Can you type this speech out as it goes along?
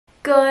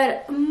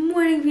Good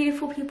morning,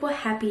 beautiful people.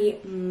 Happy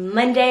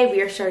Monday. We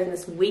are starting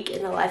this Week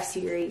in the Life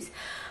series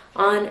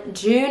on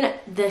June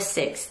the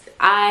 6th.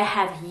 I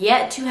have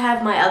yet to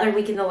have my other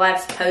Week in the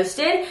Lives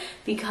posted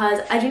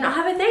because I do not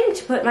have a thing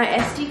to put my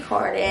SD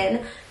card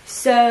in.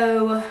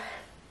 So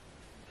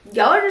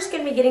y'all are just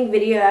going to be getting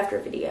video after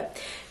video.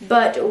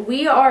 But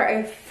we are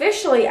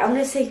officially, I'm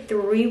going to say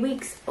 3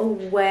 weeks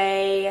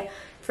away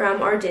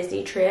from our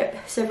Disney trip.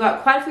 So I've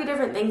got quite a few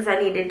different things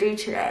I need to do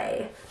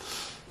today.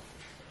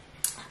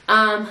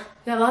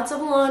 Got lots of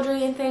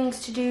laundry and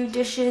things to do,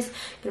 dishes.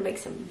 Gonna make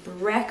some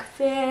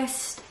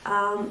breakfast.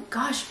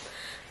 Gosh,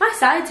 my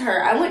sides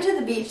hurt. I went to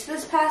the beach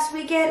this past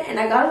weekend and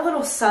I got a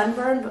little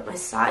sunburn, but my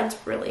sides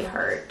really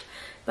hurt.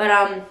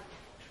 But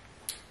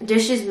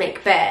dishes,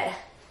 make bed,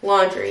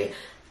 laundry,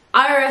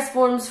 IRS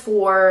forms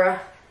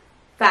for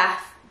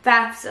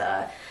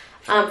FAFSA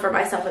for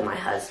myself and my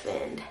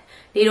husband.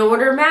 Need to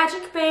order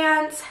magic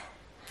bands.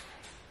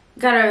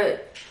 Gotta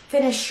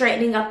finish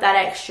straightening up that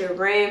extra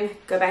room,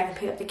 go back and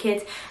pick up the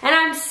kids. And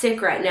I'm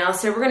sick right now,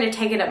 so we're gonna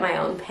take it at my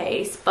own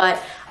pace. But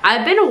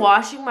I've been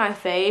washing my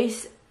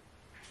face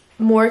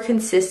more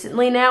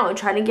consistently now and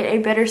trying to get a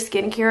better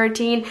skincare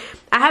routine.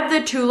 I have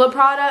the Tula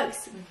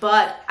products,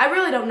 but I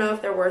really don't know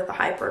if they're worth the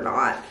hype or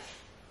not.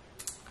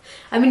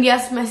 I mean,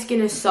 yes, my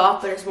skin is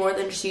soft, but it's more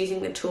than just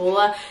using the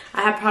Tula.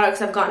 I have products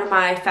I've gotten in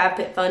my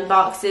FabFitFun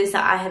boxes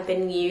that I have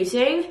been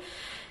using.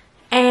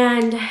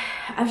 And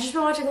I've just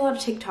been watching a lot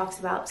of TikToks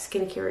about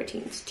skincare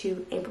routines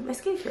to improve my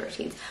skincare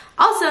routines.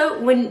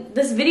 Also, when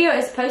this video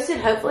is posted,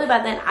 hopefully by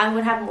then I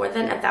would have more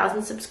than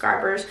 1,000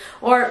 subscribers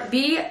or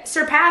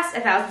surpass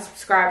 1,000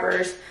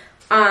 subscribers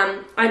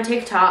on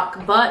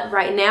TikTok. But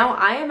right now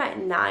I am at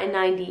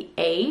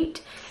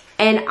 998.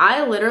 And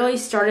I literally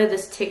started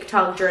this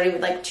TikTok journey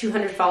with like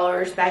 200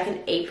 followers back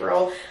in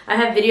April. I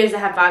have videos that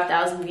have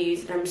 5,000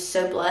 views and I'm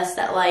so blessed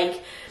that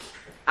like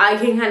I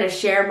can kind of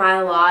share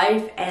my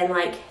life and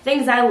like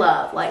things I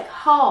love, like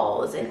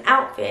hauls and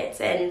outfits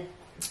and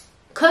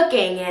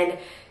cooking and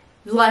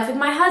life with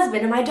my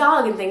husband and my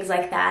dog and things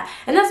like that.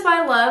 And that's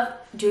why I love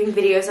doing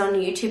videos on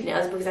YouTube now,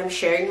 is because I'm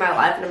sharing my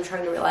life and I'm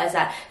trying to realize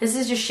that this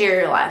is just share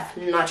your life.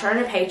 I'm not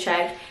trying to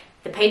paycheck.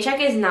 The paycheck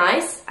is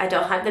nice. I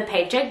don't have the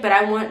paycheck, but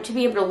I want to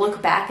be able to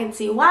look back and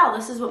see, wow,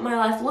 this is what my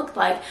life looked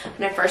like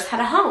when I first had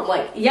a home.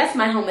 Like, yes,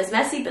 my home is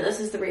messy, but this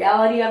is the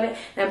reality of it,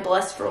 and I'm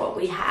blessed for what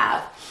we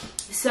have.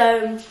 So,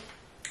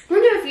 we're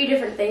going to do a few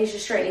different things,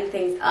 just straightening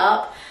things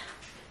up.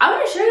 I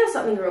want to show you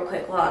something real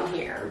quick while I'm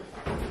here.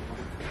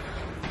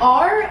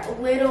 Our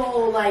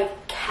little,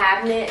 like,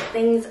 cabinet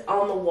things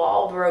on the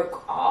wall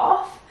broke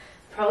off.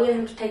 Probably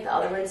gonna have to take the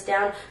other ones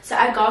down. So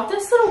I got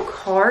this little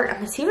cart. I'm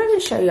gonna see if I can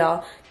show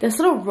y'all. This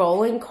little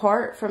rolling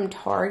cart from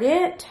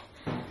Target.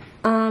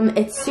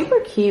 It's super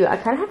cute. I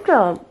kind of have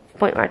to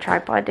point my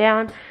tripod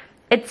down.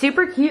 It's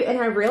super cute and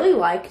I really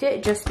liked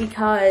it just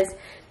because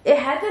it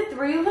had the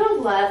 3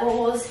 little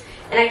levels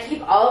and I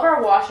keep all of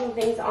our washing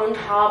things on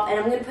top and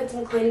I'm gonna put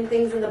some cleaning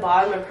things in the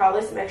bottom and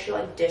probably some extra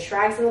like dish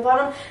rags in the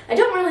bottom. I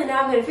don't really know.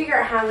 I'm gonna figure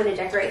out how I'm gonna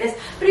decorate this,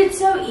 but it's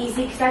so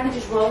easy because I can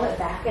just roll it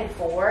back and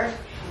forth.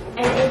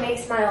 And it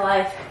makes my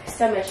life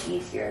so much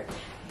easier.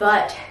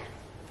 But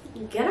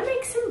I'm gonna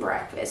make some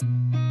breakfast.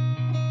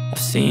 I've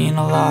seen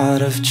a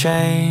lot of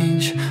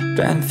change,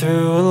 been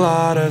through a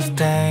lot of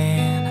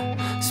pain.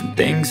 Some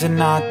things are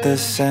not the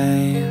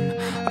same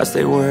as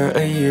they were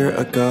a year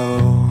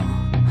ago,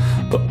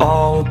 but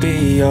all will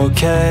be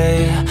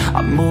okay.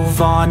 I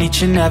move on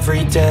each and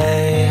every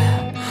day.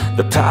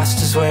 The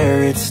past is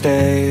where it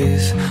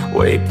stays,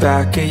 way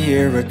back a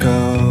year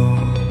ago.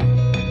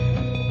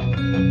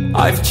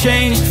 I've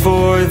changed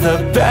for the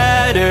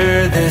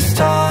better this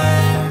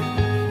time.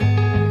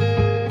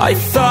 I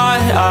thought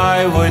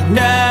I would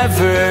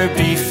never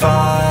be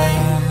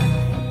fine.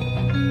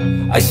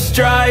 I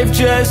strive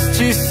just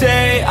to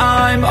say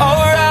I'm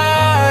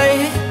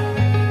alright.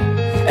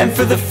 And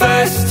for the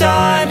first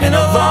time in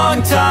a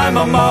long time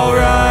I'm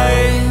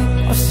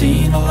alright. I've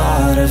seen a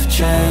lot of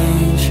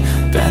change,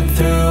 been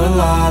through a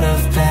lot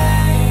of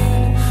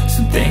pain.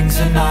 Some things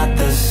are not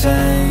the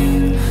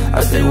same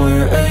as they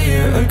were a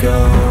year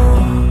ago,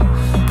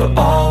 but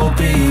all will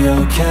be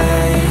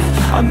okay.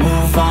 I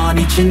move on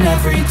each and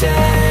every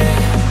day.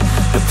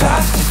 The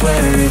past is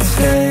where it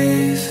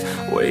stays,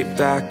 way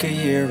back a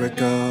year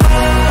ago.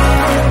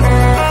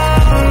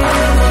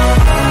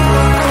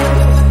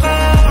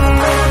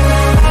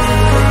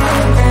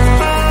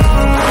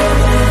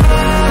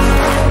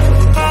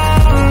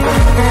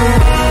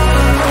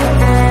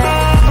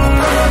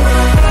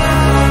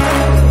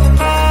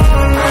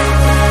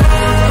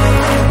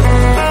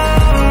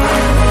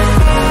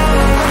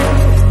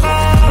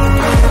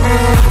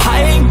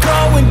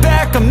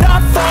 I'm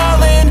not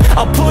falling,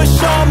 I'll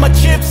push all my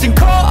chips and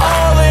call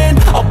all in.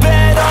 I'll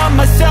bet on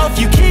myself,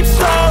 you keep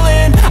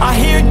stalling. I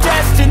hear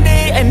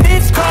destiny and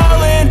it's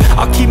calling.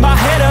 I'll keep my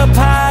head up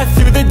high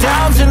through the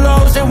downs and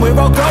lows. And we're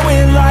all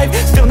going life,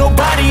 still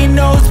nobody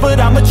knows. But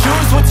I'ma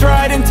choose what's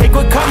right and take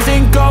what comes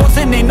and goes.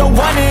 And ain't no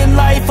one in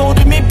life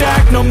holding me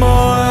back no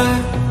more.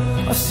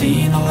 I've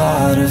seen a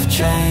lot of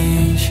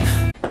change.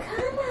 Come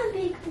on,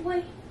 big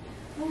boy.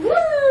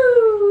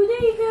 Woo!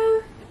 There you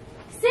go.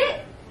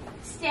 Sit.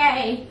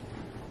 Stay.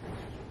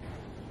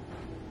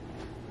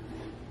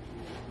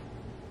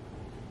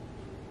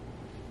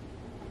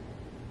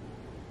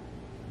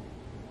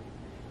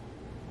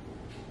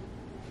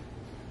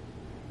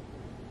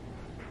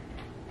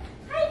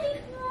 Hi,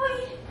 big boy.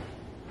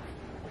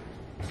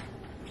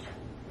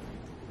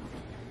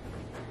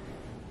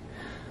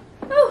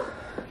 Oh.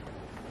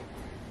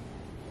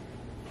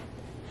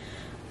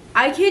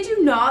 I kid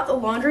you not, the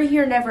laundry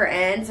here never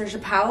ends. There's a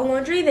pile of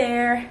laundry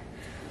there,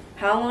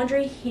 pile of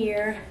laundry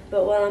here,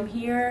 but while I'm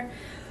here,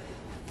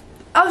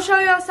 I'll show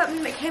y'all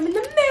something that came in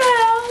the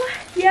mail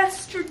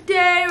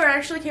yesterday, or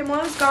actually came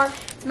while I was gone.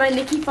 It's my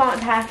Nikki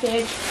Font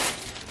package.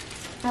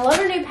 I love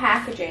her new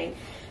packaging,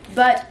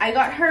 but I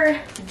got her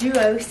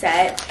duo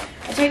set.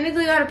 I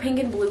technically got a pink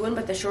and blue one,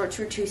 but the shorts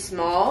were too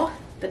small,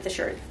 but the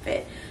shirt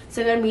fit.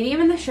 So I got a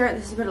medium in the shirt.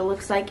 This is what it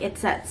looks like.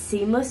 It's that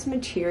seamless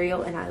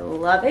material, and I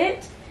love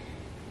it.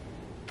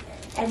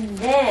 And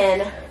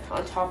then,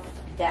 on top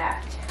of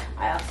that,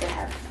 I also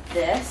have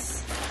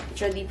this,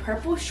 which are the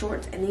purple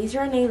shorts, and these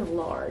are in a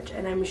large,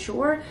 and I'm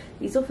sure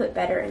these will fit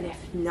better, and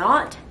if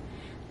not,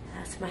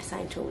 that's my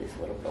sign to lose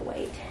a little bit of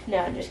weight. No,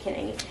 I'm just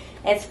kidding.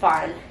 It's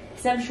fine.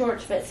 Some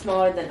shorts fit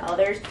smaller than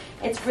others.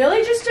 It's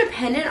really just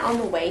dependent on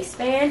the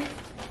waistband,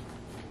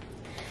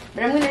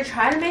 but I'm going to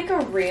try to make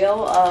a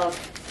reel of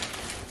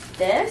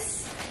this,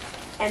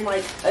 and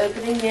like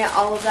opening it,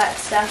 all of that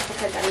stuff,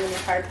 because I'm going to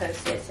try to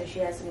post it so she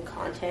has some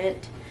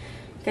content,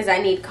 because I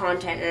need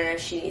content, and I know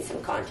she needs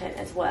some content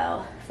as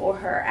well for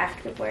her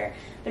activewear.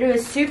 But it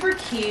was super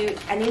cute.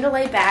 I need to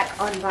lay back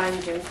on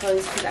buying gym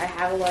clothes because I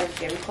have a lot of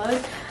gym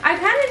clothes. I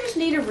kind of just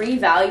need to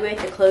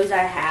reevaluate the clothes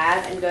I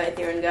have and go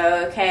through and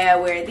go, okay, I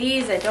wear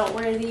these, I don't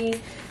wear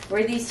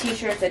these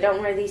t-shirts, I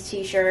don't wear these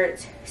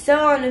t-shirts, so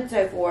on and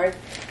so forth.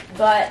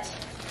 But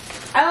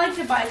I like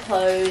to buy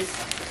clothes.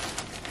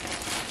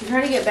 I'm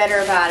trying to get better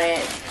about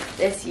it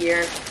this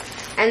year.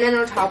 And then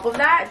on top of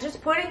that, just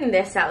putting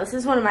this out. This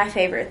is one of my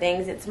favorite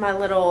things. It's my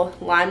little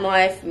Lime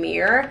Life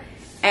mirror,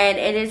 and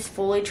it is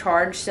fully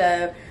charged.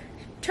 So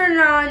turn it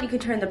on. You can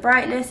turn the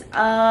brightness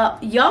up.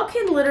 Y'all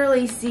can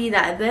literally see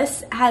that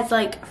this has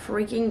like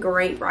freaking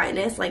great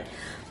brightness. Like,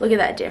 look at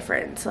that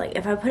difference. Like,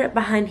 if I put it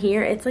behind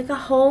here, it's like a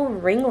whole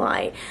ring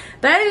light.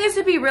 But I think this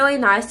would be really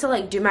nice to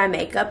like do my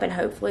makeup and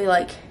hopefully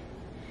like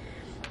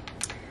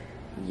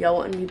y'all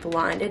wouldn't be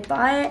blinded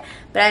by it,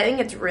 but I think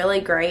it's really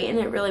great, and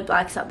it really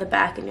blacks out the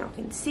back, and y'all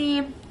can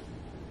see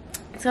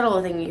it's got a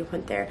little thing you can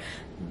put there,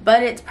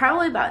 but it's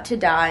probably about to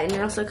die. And it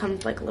also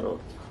comes like a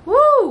little,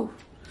 woo,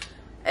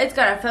 it's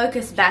got a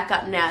focus back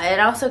up now. It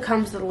also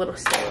comes with a little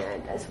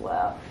stand as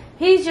well.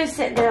 He's just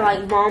sitting there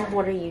like, Mom,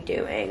 what are you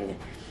doing?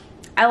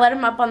 I let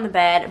him up on the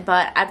bed,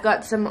 but I've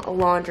got some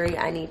laundry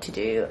I need to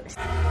do.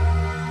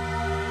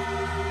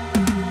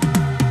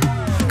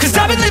 Cause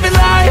I've been living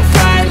life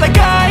right like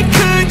I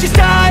could just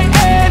die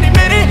any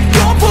minute.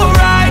 Going for a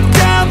ride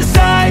down the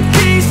side,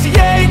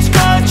 PCH,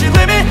 country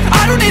limit.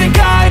 I don't need a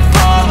guide,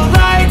 follow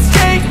lights,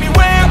 take me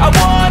where I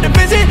wanna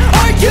visit.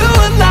 Are you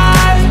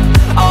alive?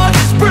 I'll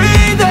just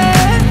breathe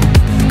in.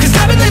 Cause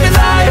I've been living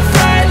life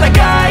right like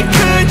I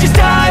could just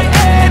die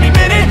any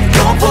minute.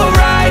 Going for a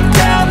ride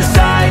down the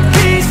side,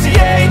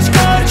 PCH,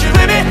 country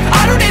limit.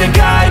 I don't need a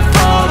guide,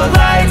 follow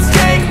lights,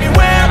 take me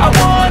where I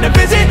wanna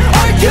visit.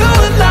 Are you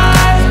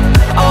alive?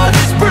 I'll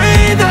just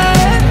breathe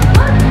in.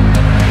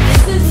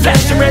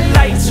 Flashing red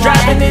lights,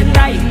 driving at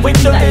night.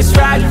 Windowless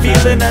ride,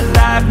 feeling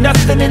alive.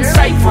 Nothing in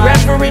sight,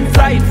 forever in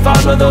flight.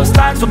 Follow those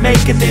lines, we'll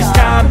make it this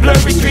time.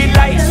 Blurry street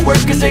lights,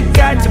 work as a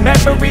guide to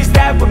memories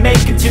that we're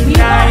making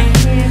tonight.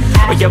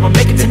 Oh yeah, we'll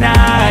make it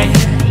tonight.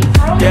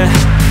 Yeah.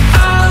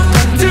 I'll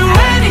do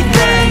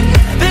anything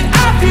that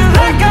I feel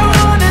like I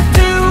wanna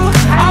do.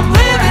 I'm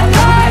living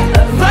life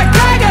like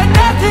I got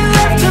nothing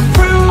left to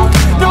prove.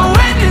 No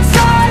end in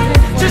sight,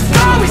 just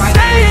always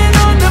staying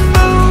on the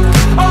move.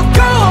 I'll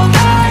go all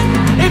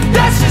night if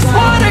that's just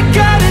what I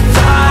gotta do.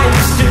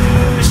 Life's too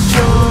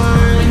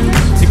short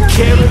to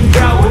care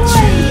about what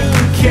you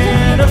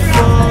can't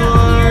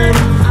afford.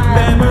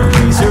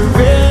 Memories are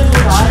in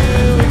what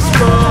you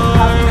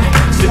explore,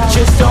 so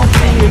just don't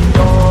be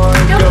ignored.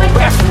 Go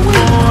ask for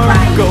more,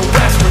 go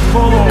ask for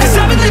more. Cause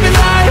I've been living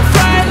life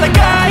right like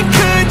I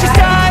could just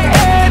die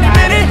any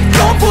minute.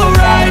 Going for a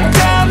ride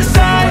down the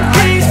side,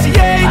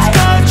 PCH,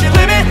 country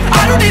limit.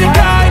 I don't need a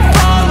guide,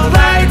 follow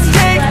lights,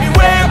 take me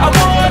where I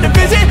wanna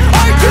visit.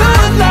 Are you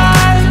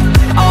alive?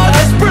 I'll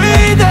just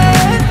breathe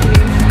in.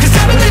 Cause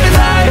I've been living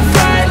life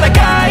right like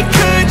I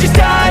could just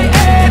die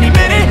any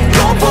minute.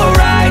 Going for a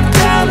ride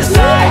down the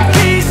side,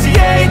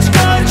 PCH,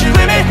 country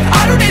limit.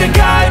 I don't need a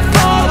guide,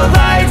 follow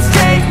lights,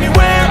 take me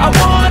where I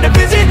wanna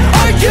visit.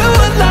 Are you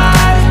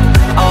alive?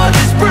 I'll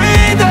just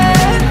breathe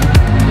in.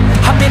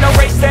 I'm in a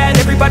race that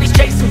everybody's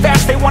chasing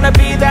fast. They wanna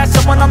be that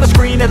someone on the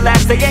screen at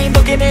last. They ain't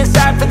looking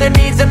inside for their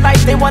needs in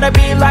life. They wanna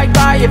be liked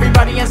by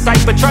everybody in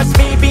sight, but trust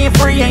me, being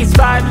free ain't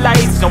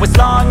spotlights. No, it's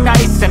long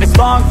nights and it's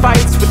long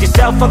fights with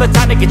yourself all the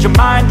time to get your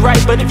mind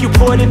right. But if you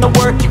put in the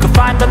work, you can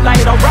find the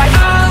light, alright.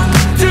 I'll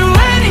do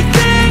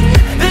anything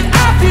that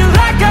I feel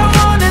like I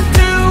wanna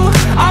do.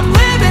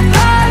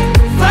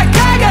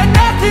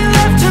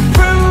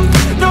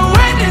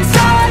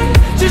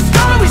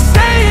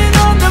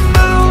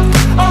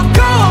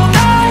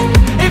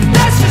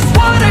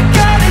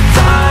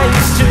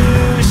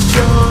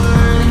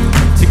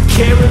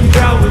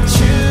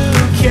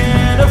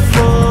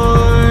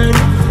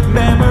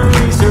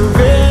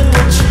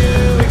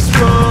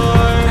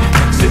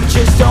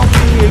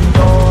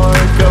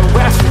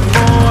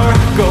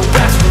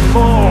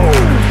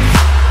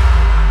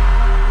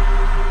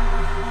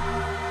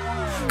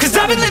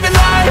 I've been living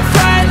life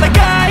right like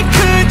I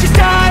could just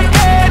die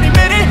any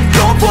minute.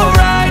 Going for a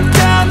ride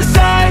down the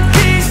side,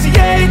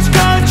 PCH,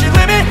 country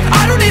limit.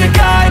 I don't need a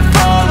guide,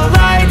 follow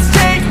lights,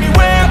 take me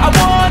where I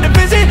wanna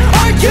visit.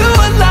 Are you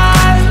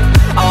alive?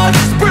 Oh,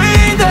 just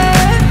breathe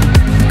in.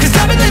 Cause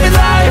I've been living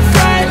life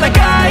right like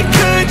I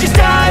could just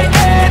die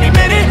any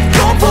minute.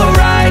 Going for a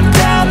ride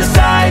down the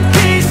side,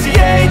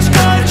 PCH,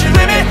 country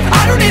limit.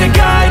 I don't need a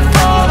guide,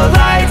 follow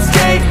lights,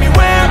 take me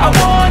where I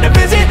wanna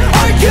visit.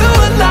 Are you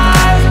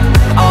alive?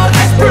 Oh,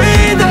 just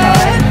breathe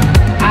in.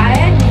 I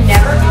had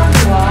never gone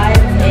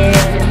live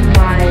in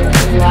my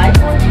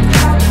life on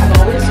TikTok. I've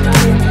always done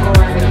it on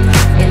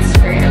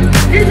Instagram.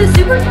 It is a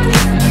super fun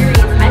experience.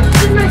 I just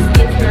did my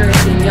skincare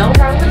routine. Y'all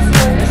probably see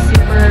like a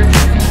super...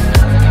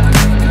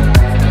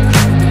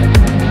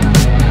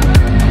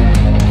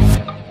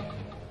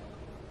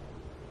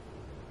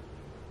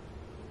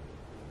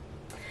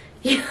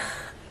 Yeah,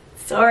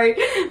 sorry.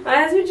 My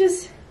husband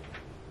just...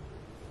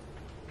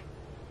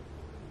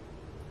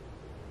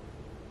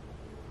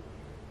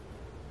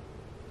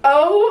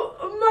 Oh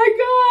my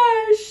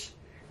gosh!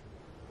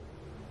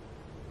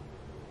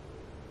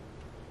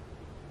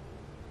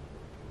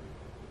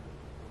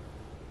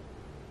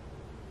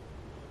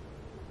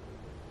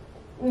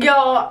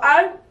 Yo,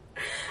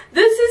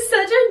 this is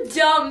such a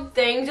dumb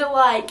thing to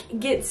like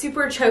get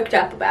super choked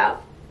up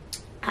about.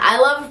 I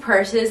love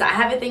purses. I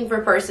have a thing for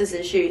purses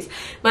and shoes.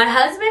 My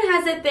husband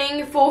has a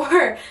thing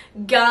for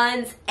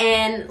guns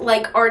and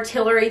like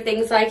artillery,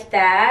 things like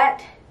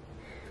that.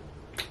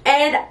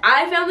 And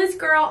I found this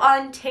girl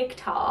on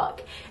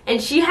TikTok,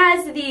 and she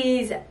has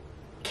these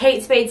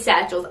Kate Spade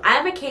satchels.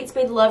 I'm a Kate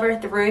Spade lover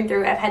through and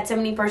through. I've had so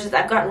many purses.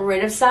 I've gotten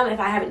rid of some if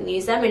I haven't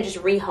used them and just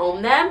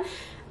rehome them.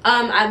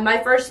 I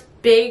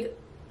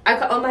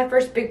call my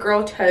first big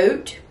girl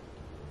tote.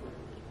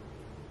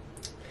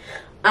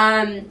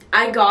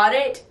 I got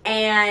it,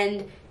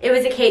 and it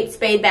was a Kate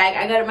Spade bag.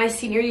 I got it my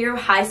senior year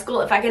of high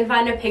school. If I can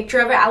find a picture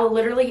of it, I will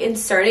literally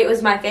insert it. It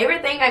was my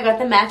favorite thing. I got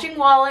the matching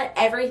wallet,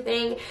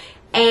 everything.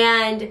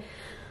 And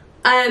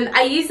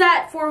I used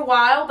that for a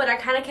while, but I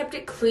kind of kept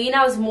it clean.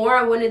 I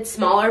wanted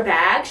smaller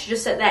bags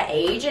just at that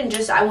age, and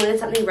just I wanted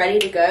something ready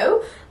to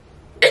go.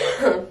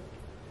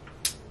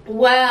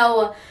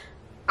 Well,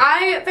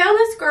 I found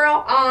this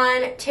girl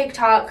on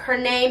TikTok. Her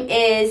name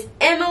is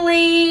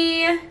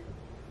Emily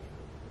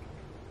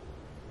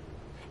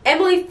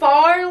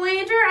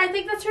Farlander, I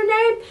think that's her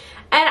name.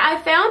 And I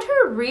found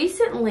her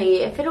recently.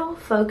 If it'll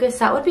focus,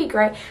 that would be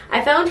great.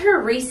 I found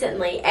her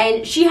recently,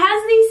 and she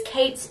has these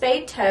Kate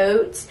Spade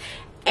totes.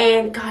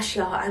 And gosh,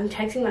 y'all, I'm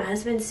texting my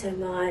husband so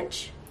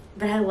much,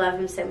 but I love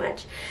him so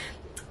much.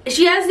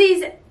 She has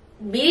these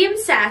medium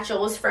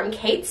satchels from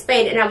Kate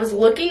Spade, and I was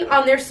looking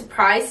on their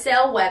surprise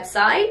sale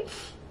website,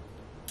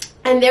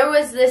 and there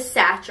was this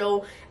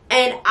satchel.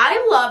 And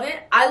I love it.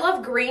 I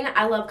love green.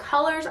 I love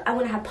colors. I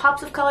want to have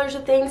pops of colors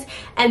of things.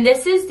 And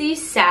this is the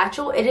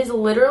satchel. It is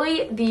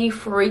literally the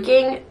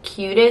freaking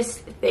cutest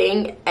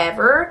thing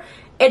ever.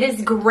 It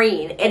is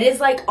green. It is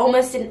like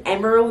almost an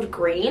emerald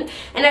green.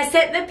 And I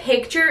sent the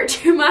picture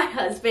to my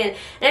husband.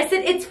 And I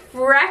said, it's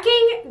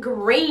fracking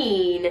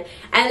green.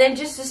 And then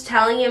just was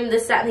telling him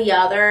this, that, and the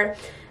other.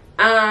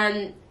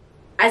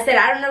 I said,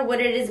 I don't know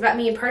what it is about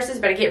me and purses,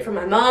 but I get it from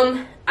my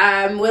mom.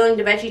 I'm willing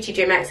to bet you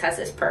TJ Maxx has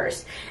this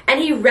purse. And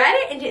he read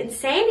it and didn't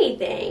say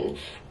anything.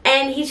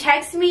 And he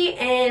texted me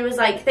and was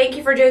like, thank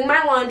you for doing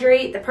my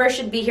laundry. The purse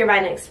should be here by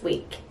next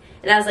week.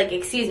 And I was like,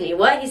 excuse me,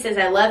 what? He says,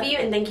 I love you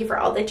and thank you for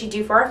all that you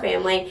do for our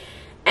family.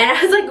 And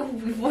I was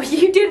like, well,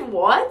 you did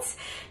what?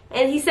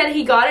 And he said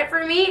he got it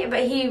for me,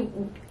 but he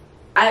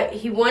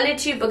wanted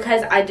to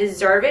because I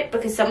deserve it,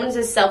 because someone's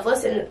as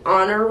selfless and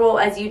honorable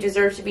as you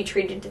deserve to be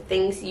treated to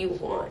things you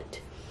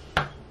want.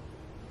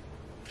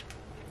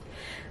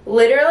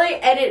 Literally,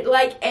 and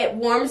it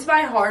warms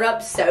my heart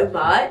up so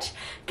much,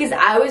 because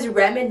I was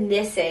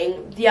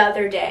reminiscing the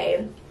other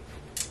day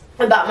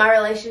about my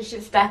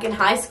relationships back in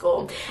high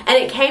school, and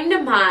it came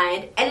to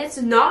mind, and it's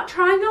not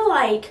trying to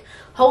like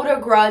hold a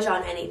grudge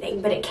on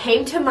anything, but it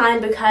came to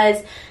mind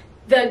because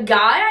the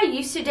guy I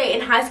used to date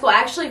in high school, I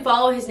actually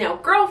follow his now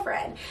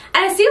girlfriend.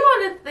 And I see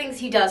a lot of the things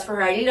he does for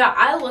her. And, you know,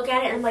 I look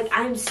at it and I'm like,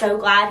 I'm so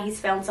glad he's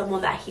found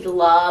someone that he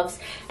loves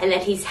and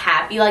that he's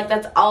happy. Like,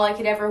 that's all I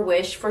could ever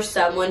wish for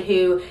someone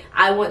who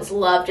I once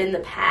loved in the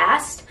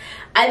past.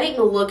 I think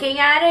looking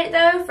at it,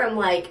 though, from,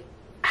 like,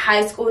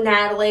 high school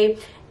Natalie,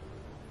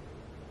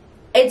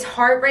 it's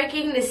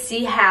heartbreaking to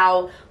see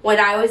how when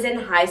I was in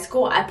high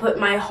school, I put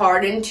my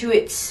heart into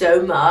it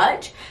so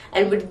much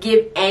and would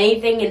give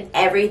anything and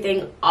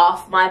everything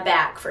off my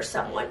back for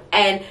someone.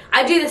 And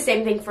I do the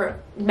same thing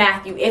for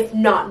Matthew, if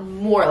not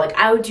more. Like,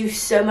 I would do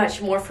so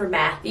much more for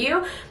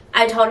Matthew.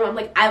 I told him, I'm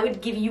like, I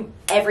would give you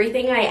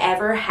everything I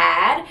ever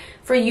had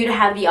for you to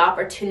have the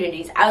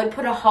opportunities. I would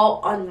put a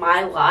halt on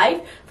my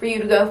life for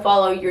you to go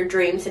follow your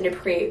dreams and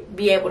to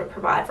be able to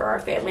provide for our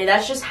family.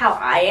 That's just how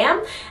I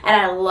am, and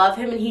I love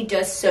him, and he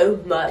does so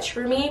much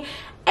for me.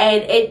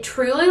 And it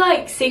truly,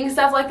 like, seeing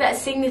stuff like that,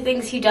 seeing the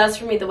things he does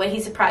for me, the way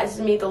he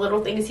surprises me, the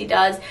little things he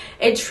does,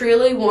 it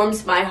truly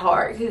warms my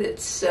heart because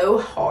it's so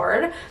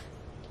hard.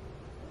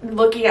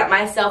 looking at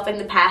myself in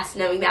the past,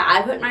 knowing that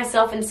I put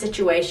myself in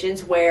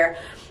situations where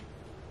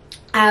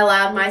I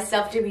allowed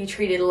myself to be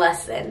treated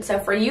less than. So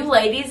for you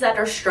ladies that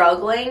are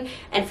struggling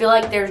and feel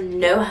like there's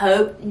no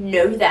hope,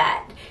 know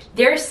that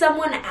there's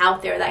someone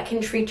out there that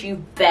can treat you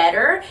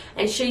better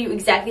and show you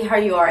exactly how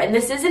you are. And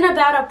this isn't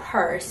about a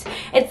purse.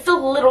 It's the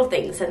little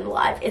things in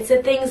life. It's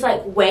the things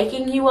like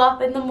waking you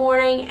up in the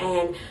morning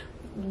and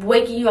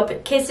waking you up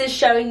with kisses,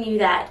 showing you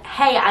that,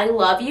 hey, I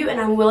love you and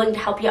I'm willing to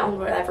help you out in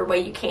whatever way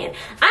you can.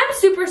 I'm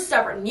super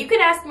stubborn. You could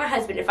ask my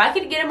husband. If I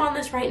could get him on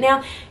this right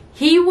now,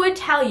 he would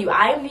tell you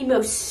I am the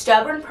most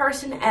stubborn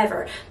person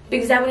ever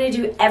because I want to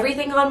do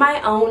everything on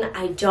my own.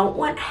 I don't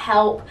want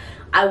help.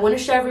 I want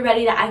to show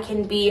everybody that I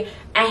can be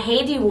a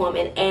handy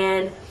woman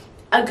and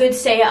a good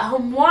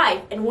stay-at-home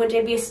wife and one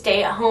day be a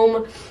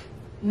stay-at-home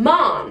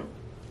mom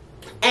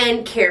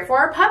and care for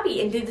our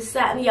puppy and do this,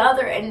 that, and the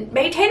other and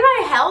maintain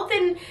my health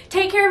and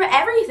take care of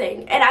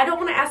everything. And I don't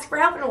want to ask for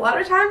help, and a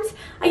lot of times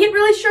I get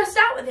really stressed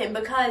out with him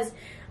because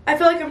I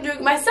feel like I'm doing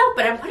it myself,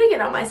 but I'm putting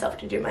it on myself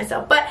to do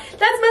myself. But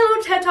that's my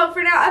little TED Talk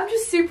for now. I'm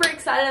just super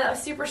excited. That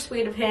was super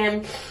sweet of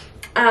him.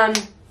 I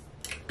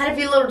had a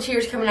few little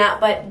tears coming out,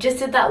 but just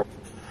did that.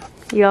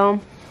 Y'all,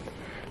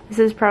 this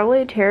is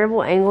probably a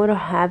terrible angle to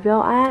have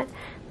y'all at,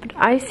 but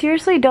I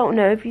seriously don't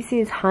know if you see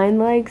his hind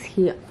legs.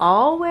 He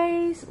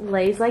always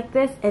lays like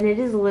this, and it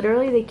is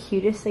literally the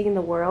cutest thing in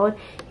the world.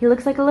 He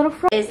looks like a little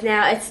frog.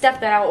 It's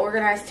stuff that I'll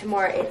organize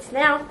tomorrow. It's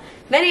now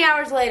many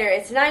hours later.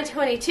 It's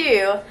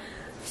 9:22,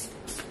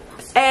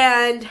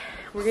 and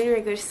we're getting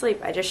ready to go to sleep.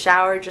 I just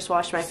showered, just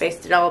washed my face,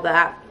 did all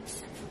that,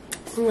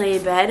 lay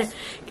in bed.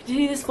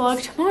 Continue this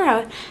vlog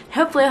tomorrow.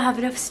 Hopefully I'll have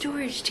enough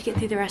storage to get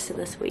through the rest of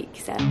this week.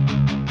 So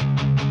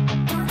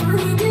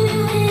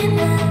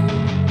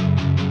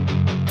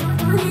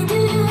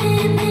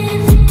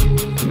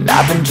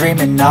I've been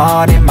dreaming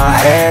on in my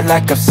head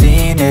like I've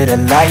seen it. A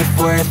life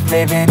worth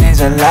living is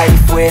a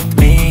life with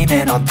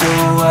meaning. I'll do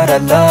what I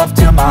love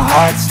till my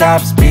heart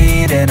stops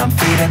beating. I'm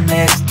feeding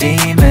this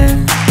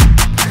demon.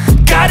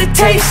 Got a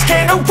taste,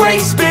 can't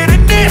erase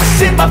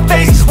bitterness in my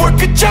face. Work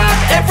a job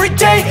every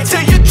day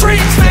till your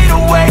dreams fade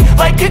away.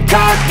 Like a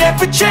card,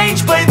 never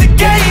change. Play the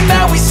game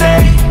that we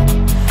say.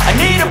 I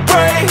need a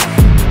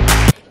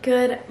break.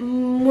 Good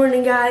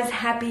morning, guys.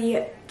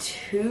 Happy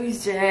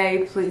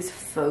Tuesday. Please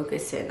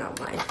focus in on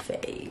my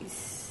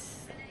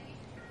face.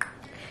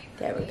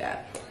 There we go.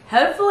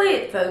 Hopefully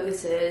it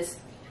focuses.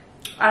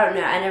 I don't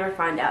know. I never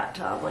find out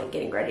until I'm like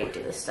getting ready to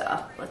do this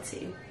stuff. Let's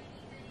see.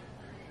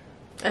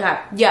 Okay.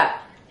 Yeah.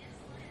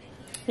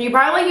 You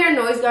probably hear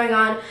noise going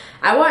on.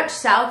 I watch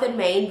South and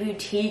Main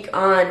Boutique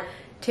on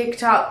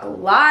TikTok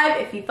live.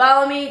 If you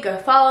follow me, go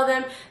follow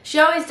them. She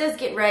always does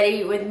get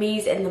ready with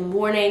me's in the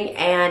morning,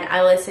 and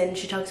I listen.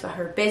 She talks about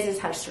her business,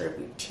 how to start a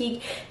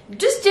boutique,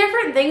 just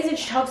different things, and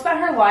she talks about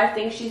her life,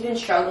 things she's been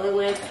struggling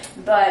with.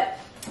 But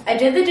I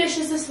did the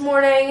dishes this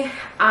morning.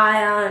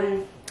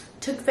 I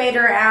took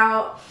Fader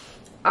out.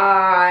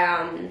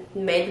 I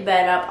made the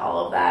bed up,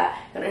 all of that.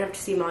 I don't have to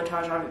see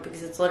montage of it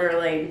because it's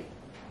literally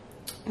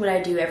what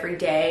I do every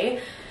day.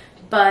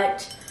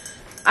 But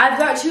I've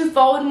got to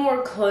fold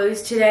more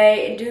clothes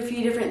today and do a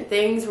few different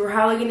things. We're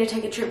probably going to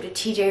take a trip to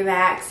TJ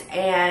Maxx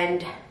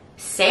and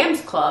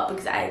Sam's Club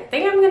because I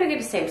think I'm going to get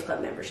a Sam's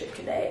Club membership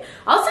today.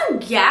 Also,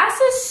 gas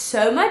is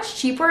so much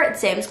cheaper at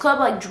Sam's Club,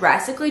 like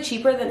drastically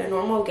cheaper than a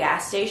normal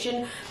gas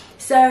station.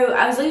 So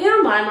I was looking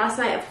online last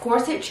night. Of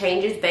course it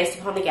changes based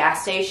upon the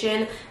gas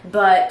station,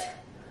 but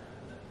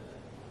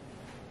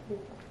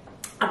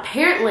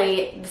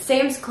apparently the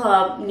Sam's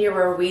Club near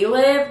where we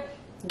live,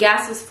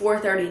 gas was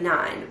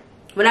 $4.39.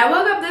 When I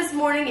woke up this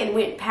morning and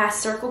went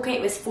past Circle K,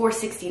 it was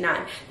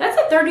 $4.69. That's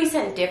a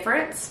 30-cent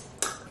difference.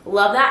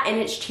 Love that, and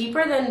it's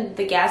cheaper than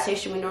the gas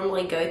station we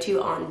normally go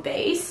to on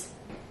base.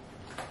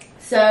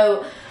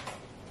 So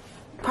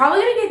probably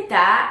gonna get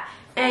that.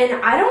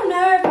 And I don't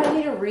know if I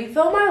need to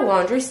refill my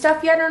laundry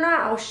stuff yet or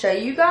not. I'll show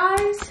you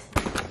guys.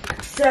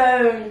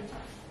 So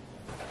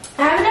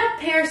I have enough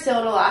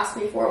Parasil to last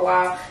me for a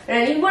while, and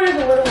I need one of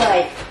the little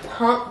like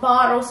pump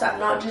bottles so I'm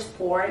not just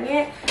pouring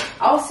it.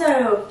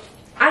 Also,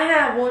 I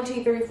have 1,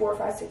 2, 3, 4,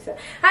 5, 6,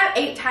 7. I have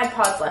 8 Tide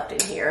Pods left in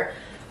here,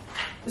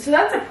 so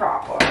that's a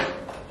problem.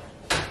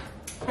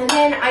 And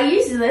then I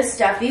use this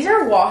stuff. These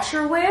are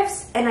washer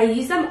whiffs, and I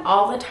use them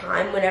all the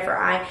time whenever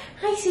hi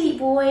sweet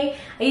boy.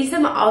 I use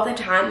them all the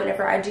time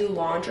whenever I do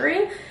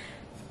laundry.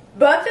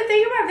 But the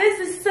thing about this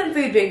is some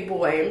food, big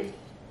boy.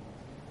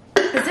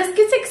 Because this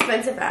gets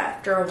expensive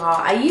after a while.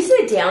 I use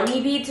the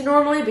Downy beads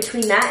normally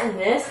between that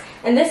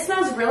and this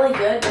smells really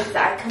good because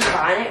I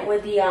combine it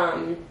with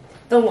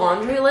the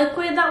laundry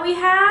liquid that we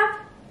have.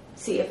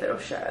 See if it'll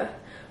show.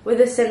 With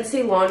the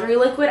Scentsy laundry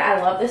liquid.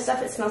 I love this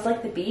stuff. It smells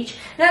like the beach.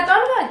 And I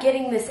thought about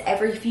getting this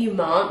every few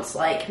months,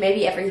 like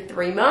maybe every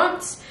 3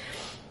 months,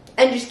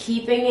 and just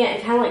keeping it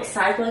and kind of like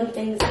cycling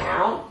things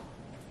out.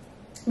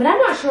 But I'm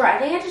not sure. I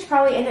think I just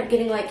probably end up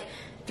getting like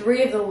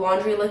 3 of the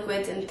laundry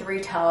liquids in 3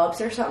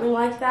 tubs or something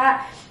like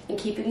that and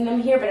keeping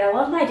them here, but I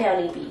love my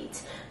Downy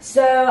beads.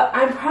 So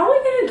I'm probably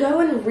going to go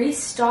and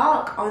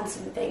restock on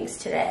some things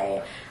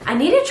today. I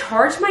need to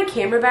charge my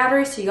camera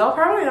battery, so y'all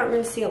probably aren't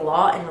going to see a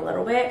lot in a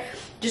little bit,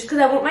 just because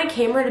I want my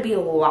camera to be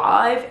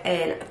live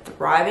and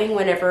thriving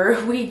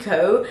whenever we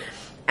go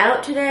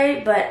out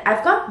today. But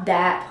I've got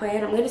that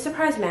planned. I'm going to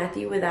surprise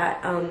Matthew with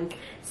that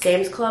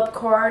Sam's Club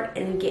card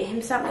and get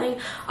him something.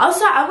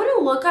 Also, I want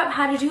to look up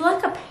how to do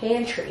like a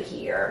pantry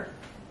here,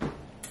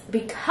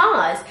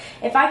 because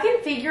if I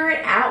can figure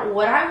it out,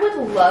 what I would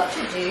love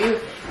to do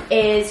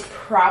is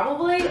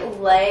probably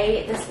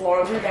lay this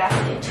laundry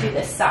basket to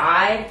the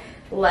side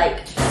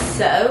like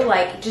so,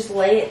 like just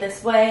lay it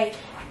this way,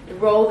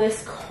 roll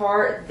this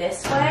cart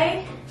this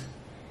way,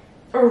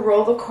 or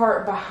roll the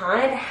cart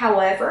behind,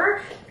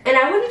 however. And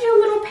I want to do a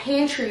little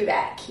pantry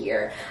back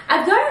here.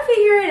 I've got to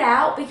figure it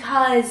out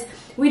because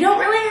we don't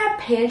really have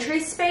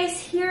pantry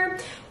space here.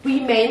 We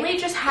mainly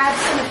just have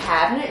some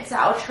cabinets.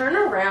 I'll turn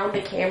around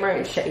the camera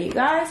and show you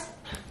guys.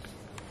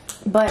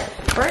 But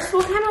first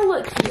we'll kind of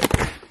look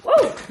here.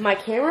 Whoa, my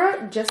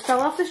camera just fell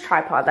off this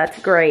tripod. That's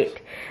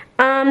great.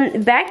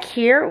 Back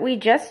here, we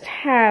just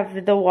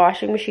have the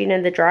washing machine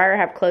and the dryer. I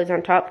have clothes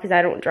on top because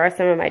I don't dry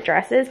some of my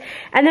dresses.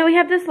 And then we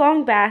have this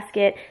long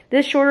basket.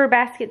 This shorter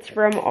basket's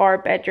from our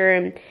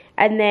bedroom.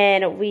 And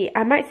then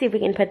I might see if we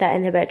can put that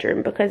in the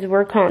bedroom because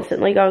we're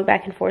constantly going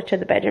back and forth to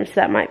the bedroom. So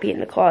that might be in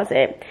the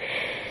closet.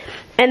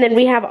 And then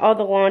we have all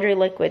the laundry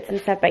liquids and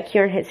stuff back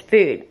here and his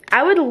food.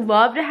 I would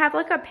love to have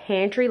like a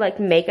pantry,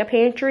 like make a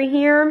pantry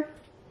here.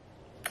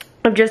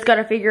 I've just got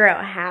to figure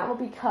out how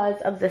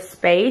because of the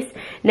space.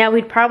 Now,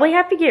 we'd probably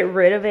have to get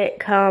rid of it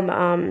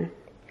come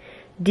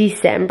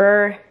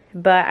December,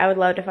 but I would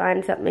love to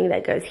find something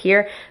that goes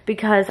here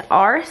because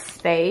our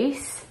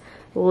space,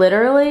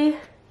 literally,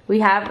 we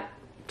have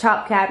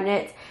top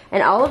cabinets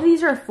and all of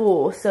these are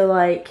full. So,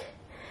 like,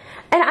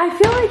 and I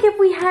feel like if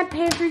we had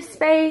pantry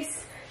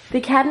space,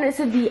 the cabinets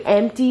would be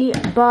empty,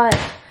 but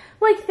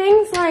like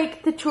things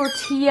like the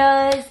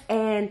tortillas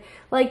and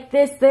like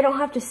this, they don't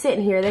have to sit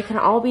in here. They can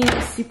all be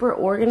super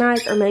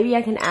organized, or maybe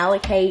I can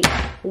allocate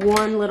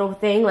one little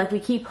thing. Like we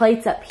keep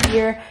plates up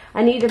here.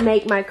 I need to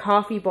make my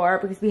coffee bar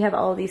because we have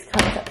all of these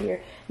cups up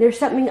here. There's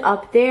something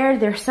up there.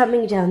 There's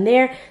something down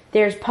there.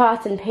 There's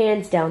pots and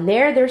pans down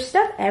there. There's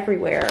stuff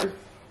everywhere.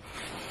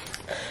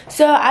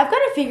 So I've got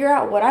to figure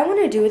out what I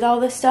want to do with all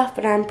this stuff,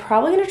 but I'm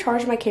probably going to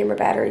charge my camera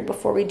battery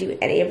before we do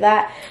any of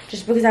that,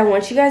 just because I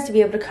want you guys to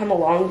be able to come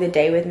along the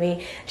day with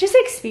me, just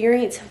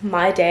experience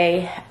my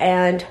day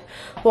and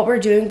what we're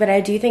doing. But I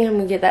do think I'm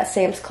going to get that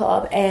Sam's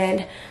Club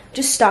and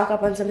just stock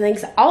up on some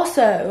things.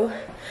 Also,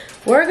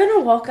 we're going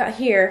to walk out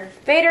here.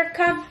 Vader,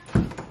 come.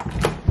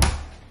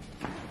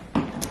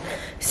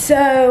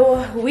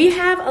 So we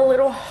have a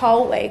little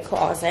hallway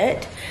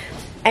closet.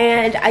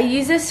 And I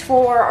use this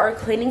for our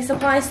cleaning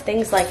supplies,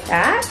 things like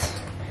that.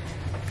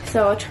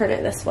 So I'll turn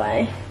it this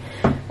way.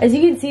 As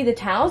you can see, the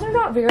towels are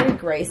not very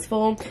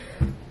graceful.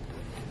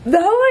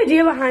 The whole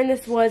idea behind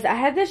this was I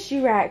had this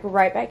shoe rack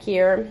right back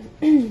here.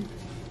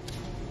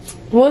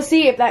 We'll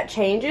see if that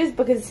changes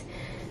because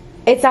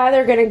it's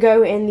either going to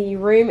go in the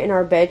room in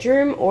our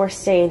bedroom or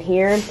stay in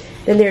here.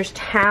 Then there's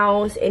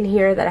towels in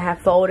here that I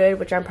have folded,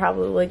 which I'm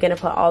probably going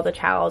to put all the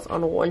towels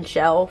on one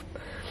shelf.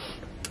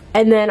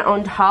 And then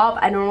on top,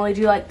 I normally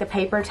do like the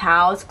paper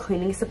towels,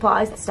 cleaning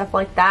supplies, and stuff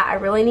like that. I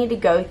really need to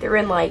go through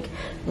and like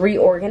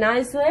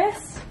reorganize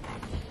this.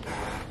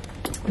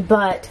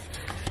 But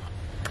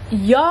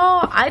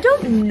y'all, I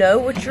don't know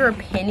what your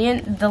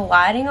opinion, the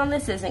lighting on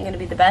this isn't going to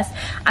be the best.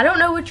 I don't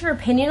know what your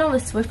opinion on the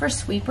Swiffer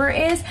Sweeper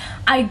is.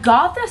 I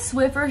got the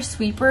Swiffer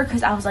Sweeper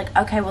because I was like,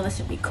 okay, well this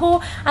would be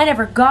cool. I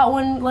never got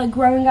one like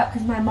growing up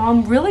because my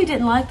mom really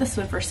didn't like the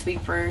Swiffer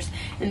Sweepers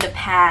and the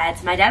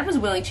pads. My dad was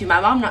willing to, my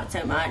mom not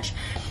so much.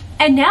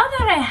 And now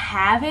that I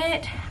have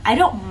it, I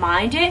don't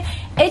mind it.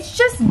 It's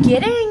just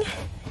getting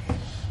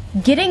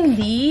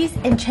these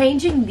and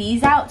changing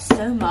these out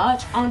so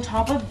much on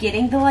top of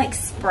getting the like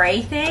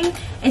spray thing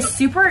is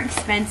super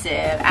expensive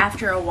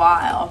after a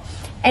while.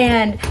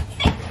 And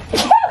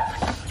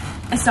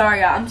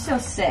sorry y'all, I'm so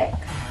sick.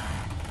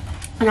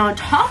 And on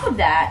top of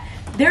that,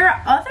 there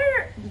are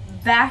other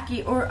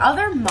vacuum or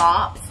other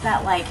mops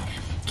that like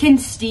can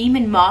steam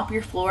and mop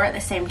your floor at the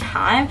same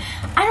time.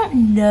 I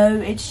don't know,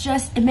 it's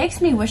just, it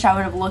makes me wish I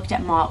would have looked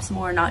at mops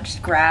more, not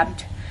just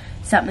grabbed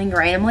something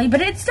randomly,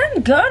 but it's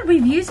done good.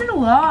 We've used it a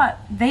lot.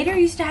 Vader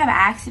used to have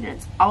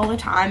accidents all the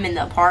time in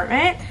the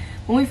apartment.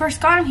 When we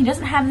first got him, he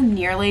doesn't have them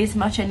nearly as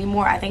much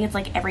anymore. I think it's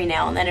like every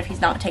now and then if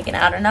he's not taken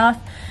out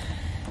enough.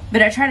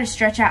 But I try to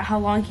stretch out how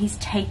long he's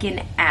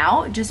taken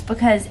out, just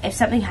because if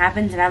something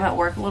happens and I'm at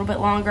work a little bit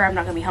longer, I'm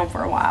not going to be home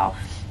for a while.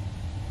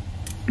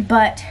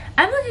 But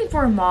I'm looking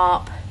for a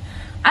mop.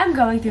 I'm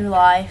going through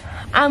life.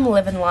 I'm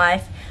living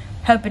life,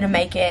 hoping to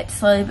make it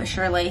slowly but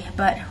surely.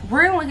 But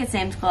we're going to look at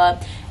Sam's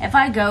Club. If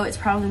I go, it's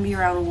probably going to be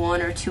around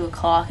 1 or 2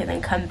 o'clock and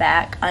then come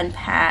back,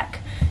 unpack.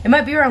 It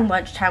might be around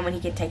lunchtime when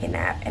he can take a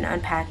nap and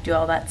unpack, do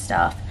all that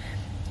stuff,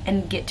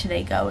 and get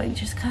today going,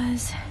 just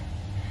because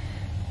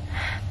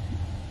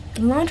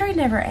laundry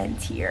never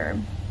ends here.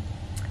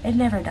 It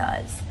never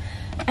does.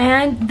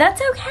 And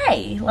that's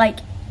okay. Like,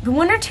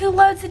 1 or 2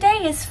 loads a day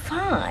is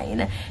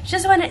fine. It's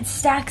just when it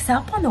stacks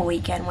up on the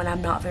weekend when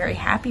I'm not very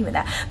happy with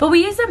that. But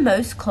we use the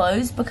most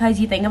clothes because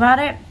you think about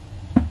it.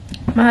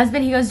 My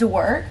husband, he goes to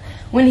work.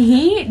 When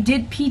he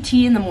did PT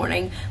in the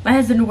morning, my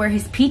husband would wear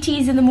his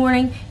PTs in the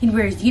morning. He'd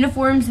wear his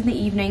uniforms in the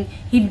evening.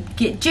 He'd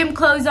get gym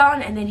clothes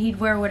on, and then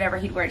he'd wear whatever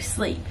he'd wear to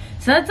sleep.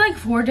 So that's like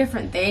 4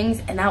 different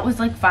things, and that was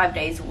like 5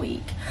 days a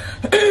week.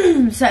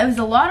 So it was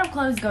a lot of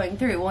clothes going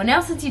through. Well,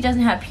 now since he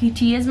doesn't have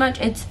PT as much,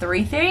 it's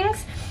 3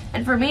 things.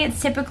 And for me, it's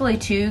typically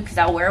 2 because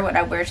I'll wear what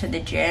I wear to the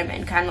gym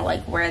and kind of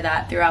like wear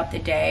that throughout the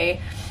day.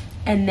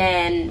 And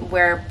then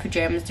wear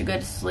pajamas to go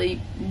to sleep.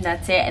 And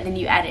that's it. And then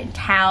you add in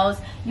towels.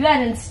 You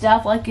add in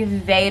stuff like if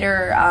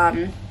Vader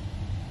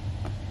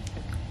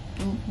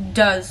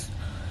does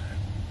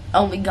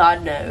only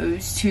God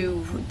knows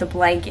to the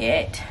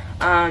blanket.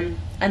 And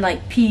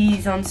like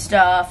peas on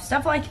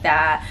stuff like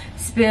that.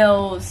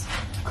 Spills,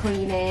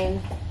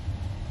 cleaning.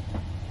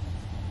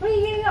 What are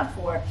you getting up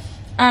for?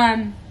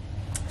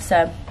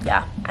 So,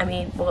 yeah, I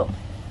mean, well.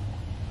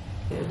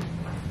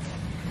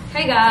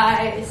 Hey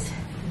guys,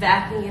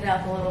 backing it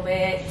up a little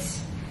bit.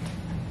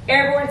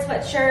 Airborne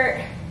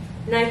sweatshirt,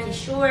 Nike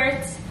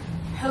shorts,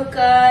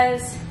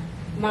 Hoka's,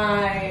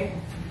 my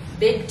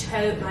big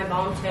tote, my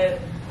mom tote,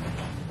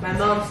 my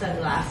mom's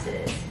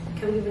sunglasses.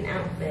 Come give an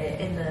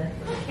outfit in the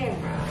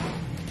camera.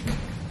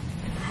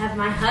 I have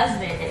my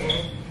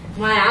husband,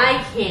 my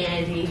eye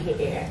candy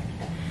here.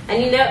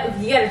 And you know,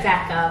 you gotta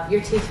back up.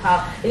 You're too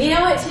tall. And you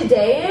know what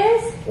today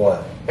is?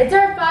 What? It's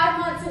our 5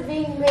 months of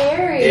being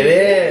married. It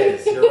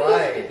is. You're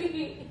right.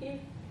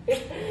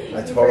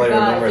 I totally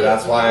remember.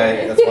 That's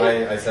why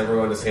I said we're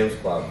going to Sam's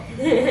Club.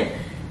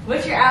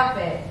 What's your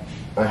outfit?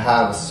 I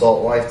have a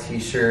Salt Life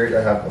T-shirt.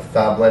 I have a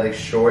Fabletics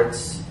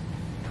shorts.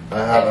 I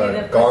have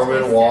a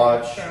Garmin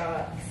watch.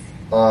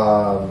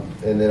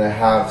 And then I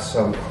have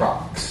some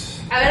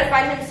Crocs. I gotta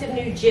find him some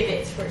new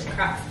Jibbitz for his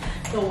Crocs.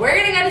 So we're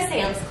gonna go to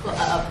Sam's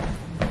Club.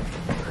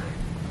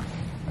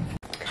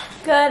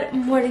 Good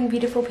morning,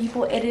 beautiful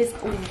people. It is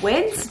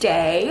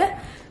Wednesday.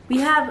 We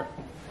have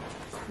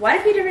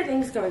quite a few different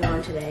things going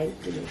on today.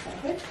 Give me a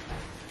second.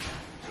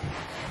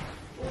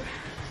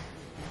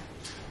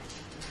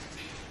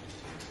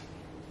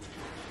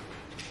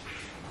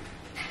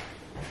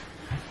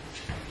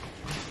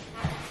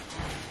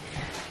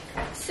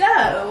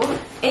 So,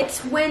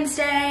 it's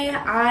Wednesday.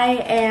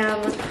 I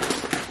am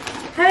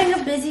having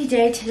a busy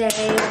day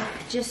today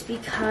just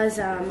because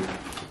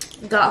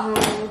got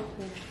home,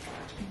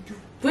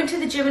 went to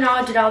the gym and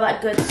all, did all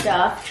that good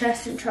stuff,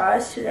 chest and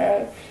tries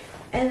today,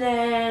 and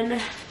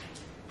then,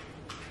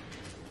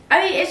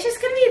 I mean, it's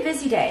just gonna be a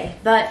busy day,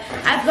 but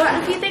I've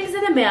gotten a few things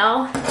in the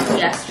mail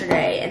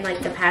yesterday and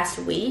like the past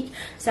week,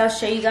 so I'll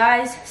show you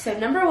guys. So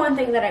number 1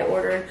 thing that I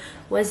ordered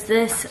was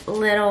this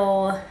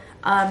little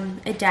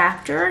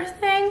adapter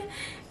thing,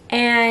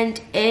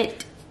 and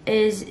it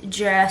is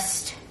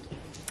just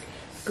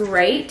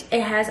great.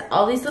 It has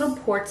all these little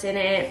ports in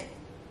it,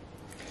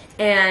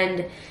 and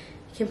you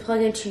can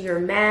plug into your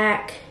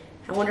Mac.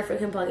 I wonder if it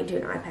can plug into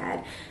an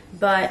iPad,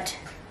 but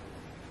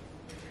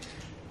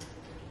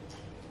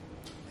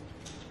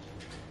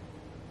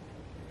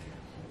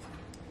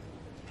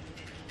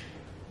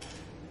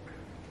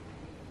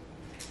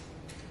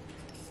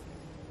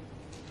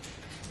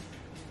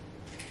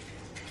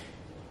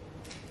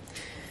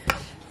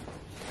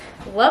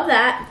love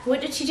that.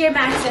 Went to TJ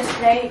Maxx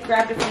yesterday,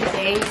 grabbed a few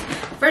things.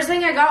 First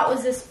thing I got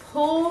was this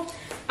pool.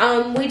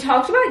 We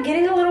talked about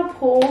getting a little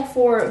pool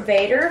for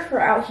Vader for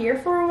out here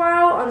for a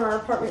while on our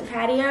apartment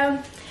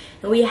patio,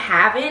 and we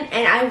haven't,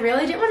 and I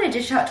really didn't want to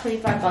dish out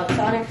 25 bucks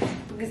on it,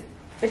 because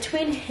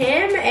between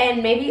him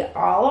and maybe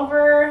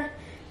Oliver,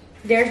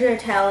 there's no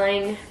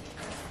telling.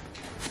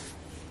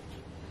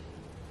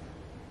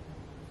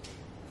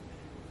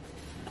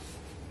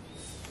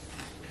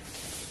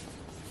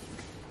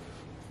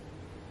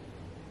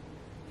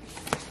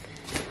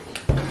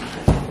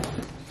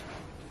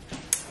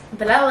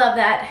 But I love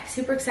that.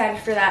 Super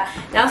excited for that.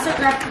 I also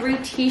grabbed 3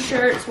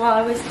 t-shirts while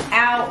I was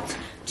out.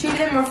 2 of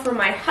them are for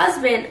my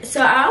husband.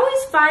 So I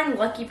always find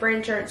Lucky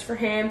Brand shirts for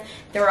him.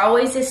 They're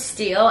always a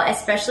steal,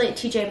 especially at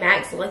TJ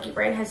Maxx. Lucky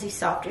Brand has these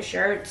softer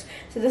shirts.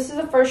 So this is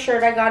the first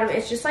shirt I got him.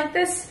 It's just like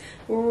this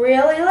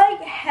really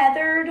like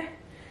heathered,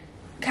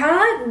 kind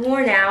of like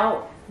worn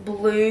out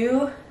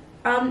blue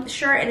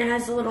shirt, and it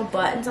has the little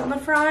buttons on the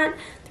front.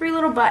 3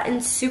 little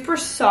buttons, super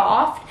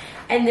soft.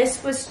 And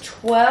this was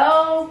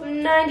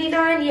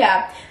 $12.99.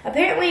 Yeah,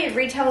 apparently it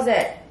retails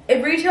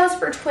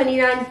for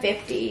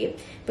 $29.50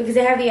 because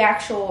they have the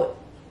actual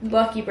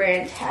Lucky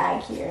Brand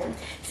tag here.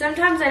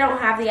 Sometimes I don't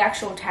have the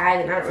actual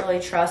tag, and I don't really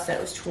trust that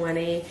it was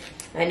 $20.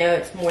 I know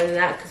it's more than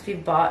that because we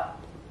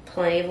bought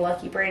plenty of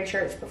Lucky Brand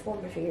shirts before,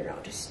 and I figured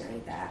I'll just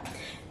snag that.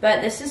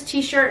 But this is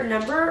t-shirt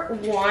number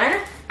 1.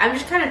 I'm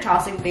just kind of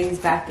tossing things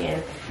back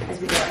in as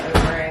we go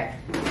over it.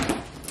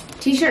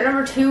 T-shirt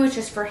number 2, which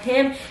is for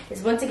him,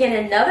 is once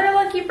again another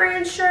Lucky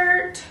Brand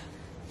shirt.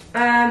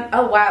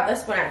 Oh wow,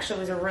 this one actually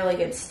was a really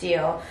good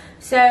steal.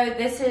 So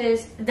this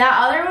is, that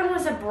other one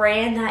was a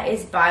brand that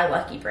is by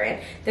Lucky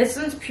Brand. This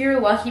one's pure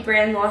Lucky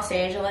Brand Los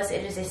Angeles.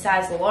 It is a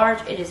size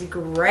large. It is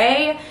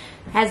gray,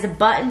 has the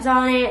buttons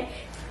on it.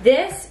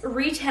 This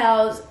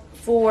retails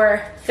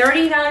for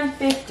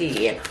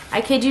 $39.50.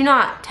 I kid you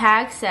not,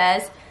 tag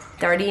says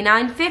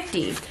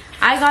 $39.50.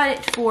 I got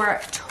it for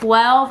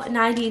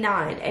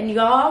 $12.99. And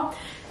y'all,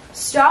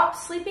 stop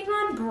sleeping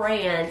on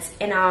brands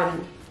in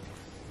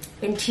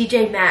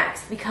TJ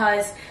Maxx,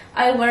 because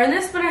I learned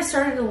this when I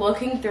started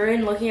looking through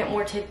and looking at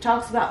more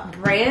TikToks about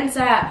brands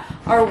that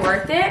are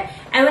worth it.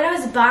 And when I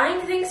was buying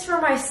things for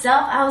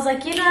myself, I was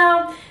like, you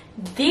know,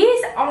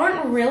 these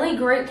aren't really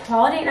great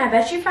quality, and I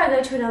bet you if I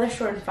go to another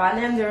store and find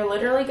them, they're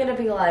literally gonna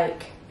be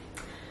like,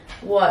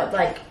 what,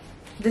 like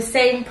the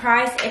same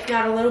price, if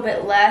not a little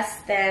bit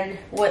less than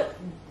what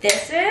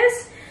this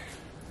is.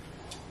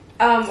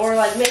 Or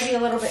like maybe a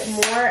little bit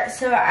more.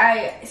 So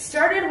I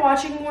started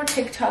watching more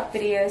TikTok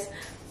videos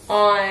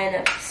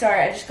on,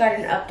 sorry, I just got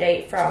an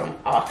update from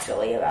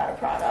Auxily about a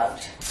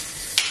product.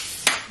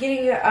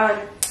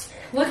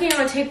 Looking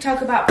on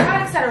TikTok about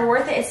products that are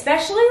worth it,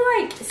 especially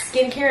like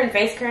skincare and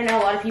face care. I know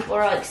a lot of people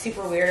are like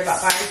super weird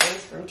about buying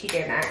things from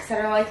TJ Maxx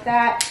that are like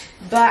that.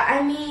 But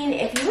I mean,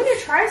 if you want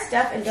to try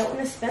stuff and don't want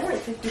to spend like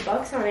 50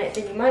 bucks on it,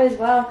 then you might as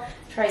well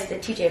try the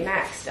TJ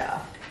Maxx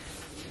stuff.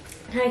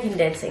 I'm kind of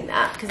condensing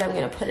that because I'm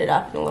going to put it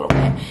up in a little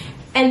bit.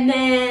 And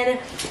then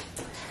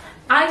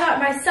I got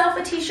myself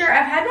a t-shirt.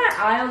 I've had my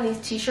eye on these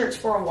t-shirts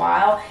for a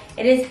while.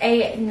 It is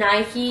a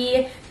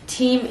Nike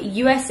Team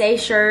USA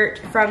shirt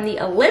from the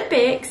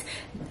Olympics.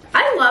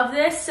 I love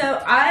this.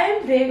 So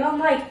I'm big on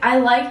like, I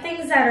like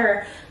things that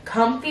are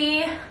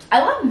comfy.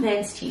 I love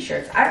men's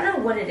t-shirts. I don't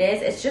know what it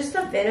is. It's just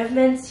the fit of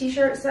men's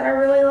t-shirts that I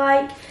really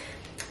like.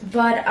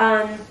 But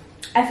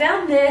I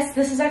found this.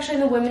 This is actually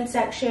in the women's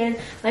section.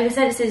 Like I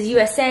said, it says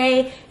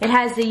USA. It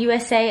has the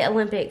USA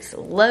Olympics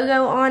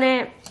logo on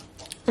it.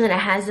 And then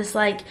it has this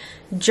like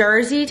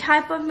jersey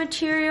type of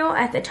material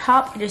at the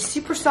top. It is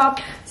super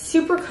soft,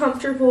 super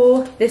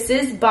comfortable. This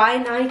is by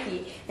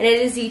Nike, and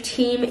it is the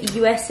Team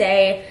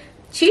USA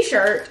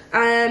t-shirt.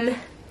 And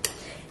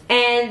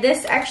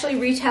this actually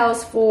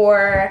retails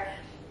for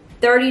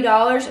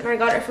 $30, and I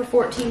got it for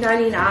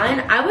 $14.99.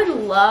 I would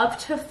love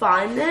to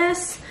find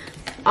this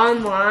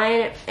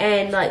online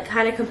and like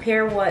kind of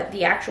compare what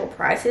the actual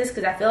price is,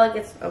 because I feel like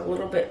it's a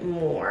little bit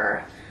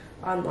more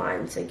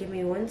online. So give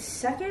me 1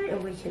 second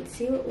and we can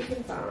see what we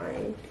can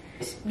find.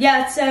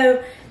 Yeah,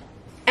 so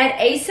at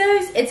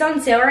ASOS, it's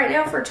on sale right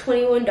now for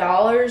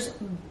 $21,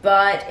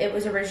 but it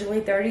was originally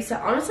 $30. So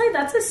honestly,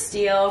 that's a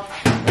steal.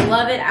 I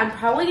love it. I'm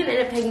probably gonna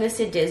end up taking this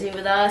to Disney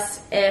with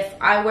us. If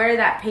I wear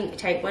that pink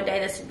tank one day,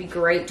 this would be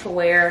great to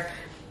wear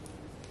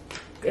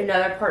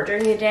another part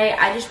during the day.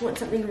 I just want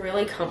something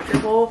really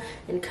comfortable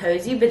and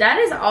cozy. But that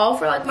is all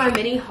for like my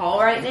mini haul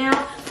right now.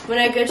 When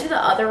I go to the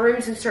other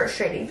rooms and start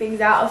straightening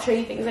things out, I'll show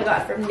you things I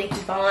got from Nick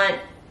Devont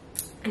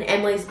and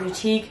Emily's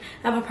Boutique.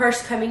 I have a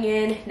purse coming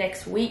in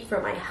next week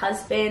for my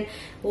husband.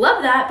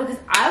 Love that, because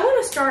I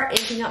want to start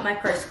inking up my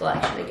purse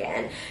collection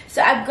again.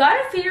 So I've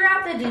got to figure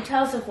out the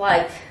details of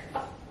like,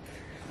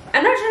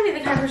 I'm not trying to be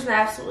the kind of person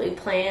that absolutely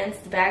plans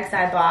the bags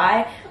I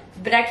buy,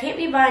 but I can't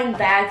be buying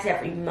bags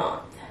every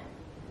month.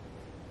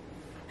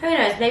 Who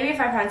knows, maybe if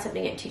I find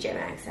something at TJ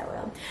Maxx, I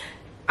will.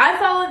 I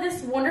follow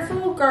this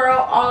wonderful girl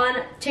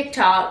on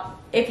TikTok.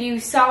 If you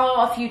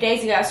saw a few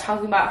days ago, I was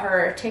talking about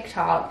her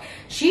TikTok.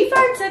 She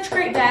finds such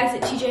great bags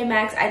at TJ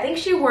Maxx. I think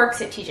she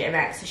works at TJ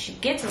Maxx, so she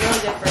gets really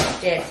good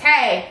first dibs.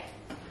 Hey,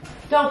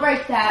 don't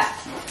break that.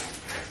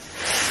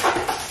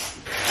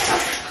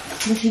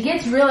 And she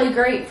gets really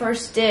great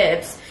first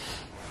dibs.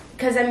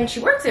 Because, I mean, she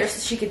works there, so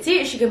she can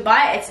see it, she can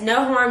buy it. It's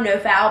no harm, no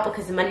foul,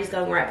 because the money's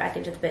going right back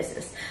into the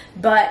business.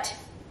 But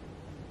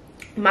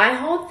my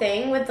whole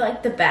thing with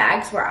like the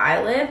bags where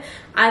I live,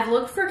 I've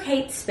looked for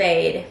Kate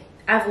Spade,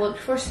 I've looked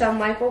for some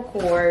Michael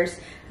Kors,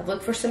 I've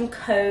looked for some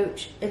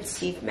Coach and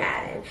Steve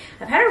Madden.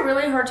 I've had a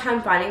really hard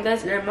time finding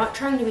those, and I'm not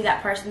trying to be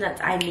that person that's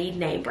I need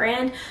name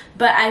brand,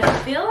 but I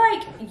feel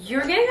like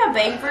you're getting a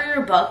bang for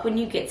your buck when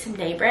you get some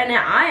name brand.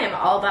 Now I am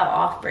all about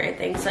off-brand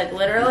things. Like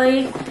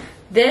literally,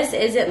 this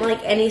isn't like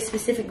any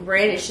specific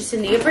brand, it's just a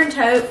neoprene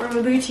tote from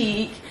a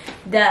boutique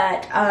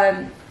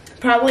that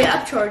probably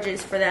upcharges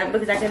for them,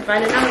 because I can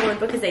find another one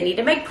because they need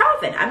to make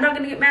profit. I'm not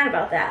gonna get mad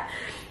about that.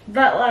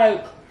 But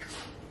like,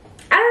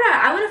 I don't know,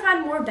 I wanna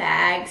find more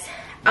bags.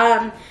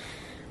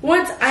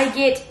 Once I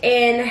get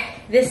in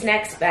this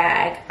next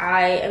bag,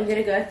 I am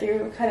gonna go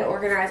through and kind of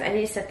organize. I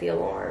need to set the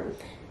alarm.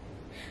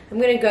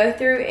 I'm gonna go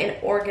through and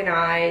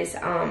organize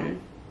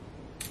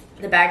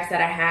the bags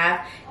that I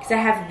have, because I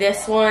have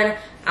this one,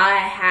 I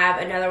have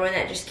another one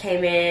that just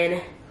came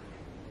in,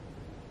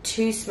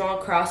 2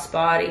 small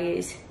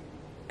crossbodies,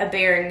 a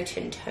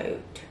Barrington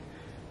tote.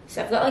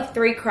 So I've got like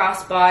 3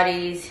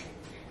 crossbodies,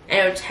 and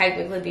it would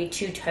technically be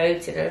 2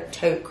 totes and a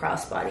tote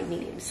crossbody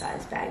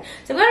medium-sized bag.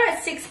 So I've got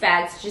about 6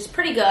 bags, which is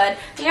pretty good. I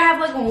think I have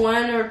like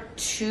 1 or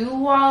 2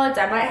 wallets.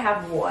 I might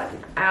have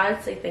 1. I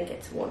honestly think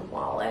it's 1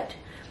 wallet.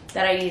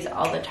 that I use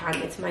all the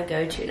time. It's my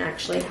go-to, and I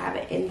actually have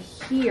it in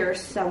here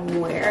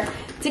somewhere.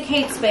 It's a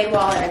Kate Spade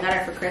wallet. I got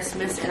it for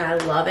Christmas, and I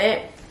love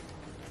it.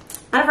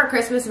 I got it for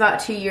Christmas about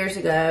 2 years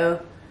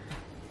ago,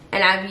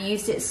 and I've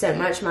used it so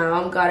much. My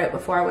mom got it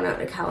before I went out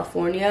to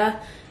California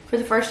for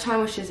the first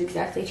time, which is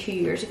exactly 2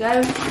 years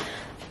ago.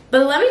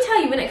 But let me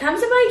tell you, when it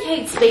comes to my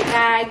Kate Spade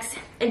bags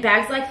and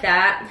bags like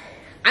that,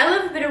 I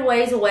live a bit of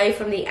ways away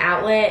from the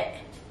outlet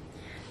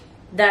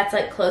that's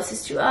like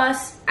closest to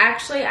us.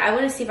 Actually, I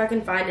want to see if I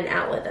can find an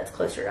outlet that's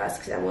closer to us,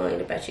 because I'm willing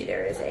to bet you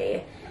there is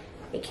a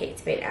Kate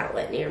Spade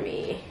outlet near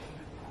me.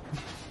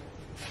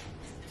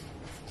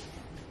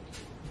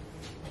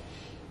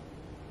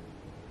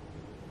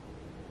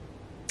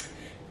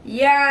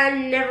 Yeah,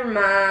 never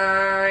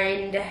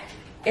mind.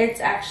 It's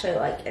actually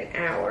like an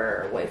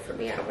hour away from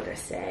me, I want to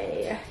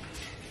say.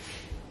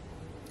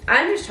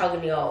 I'm just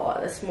talking to y'all a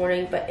lot this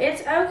morning, but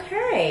it's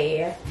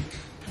okay.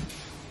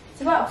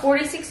 It's about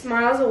 46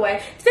 miles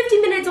away. It's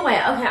 50 minutes away.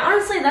 Okay,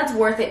 honestly, that's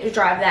worth it to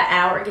drive that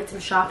hour, get some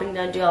shopping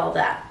done, do all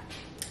that.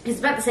 It's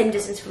about the same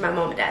distance from my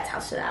mom and dad's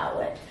house to the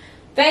outlet.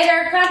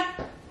 Vader, come.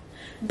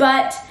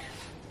 But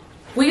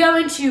we go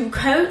into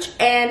Coach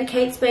and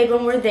Kate Spade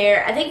when we're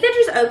there. I think they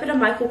just opened a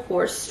Michael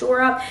Kors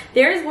store up.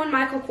 There is one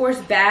Michael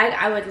Kors bag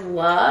I would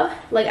love.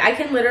 Like, I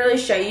can literally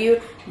show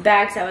you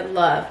bags I would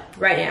love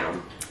right now.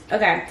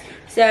 Okay,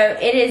 so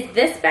it is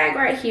this bag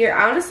right here.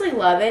 I honestly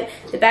love it.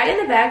 The bag in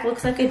the back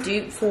looks like a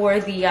dupe for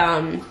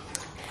the,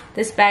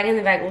 this bag in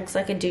the back looks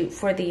like a dupe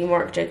for the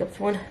Marc Jacobs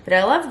one. But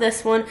I love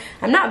this one.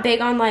 I'm not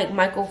big on, like,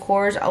 Michael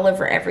Kors all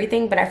over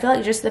everything, but I feel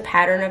like just the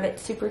pattern of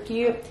it's super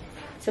cute.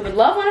 So we'd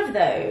love one of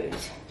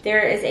those.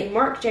 There is a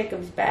Marc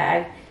Jacobs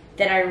bag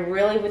that I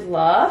really would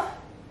love.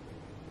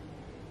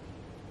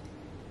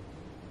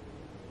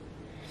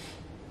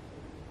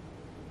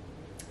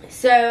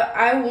 So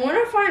I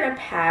want to find a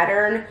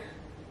pattern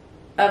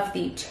of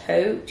the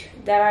tote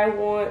that I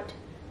want.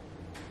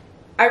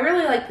 I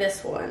really like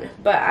this one,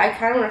 but I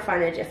kind of want to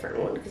find a different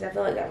one because I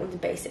feel like that one's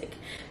basic.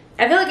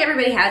 I feel like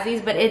everybody has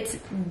these, but it's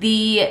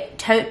the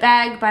tote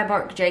bag by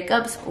Marc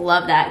Jacobs.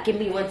 Love that. Give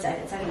me 1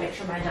 second so I can make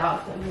sure my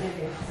dog doesn't move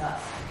this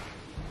up.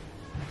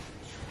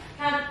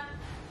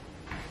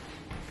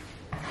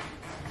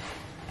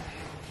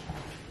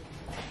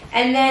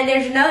 And then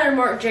there's another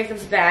Marc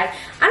Jacobs bag.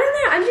 I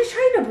don't know, I'm just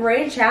trying to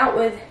branch out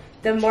with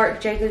the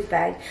Marc Jacobs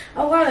bag.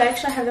 Oh wow, they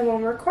actually have them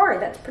on their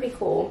card. That's pretty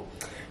cool.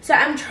 So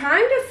I'm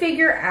trying to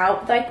figure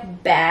out,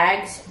 like,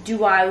 bags.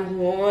 Do I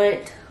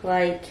want,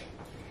 like,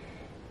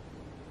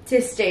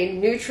 to stay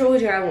neutral?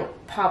 Do I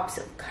want pops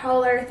of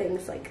color?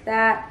 Things like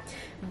that.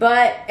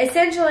 But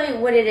essentially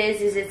what it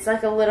is it's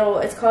like a little,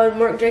 it's called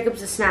Marc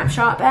Jacobs a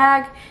snapshot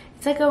bag.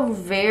 It's like a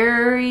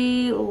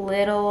very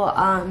little,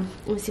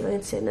 let me see if I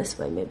can stand this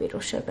way, maybe it'll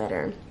show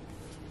better.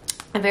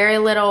 A very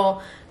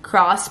little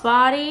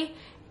crossbody,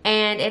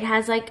 and it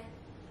has like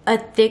a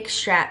thick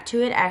strap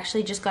to it. I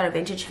actually just got a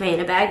vintage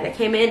Havana bag that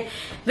came in.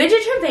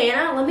 Vintage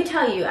Havana, let me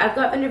tell you, I've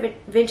got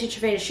vintage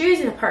Havana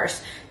shoes and a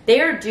purse. They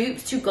are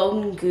dupes to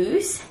Golden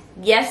Goose.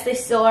 Yes, they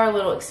still are a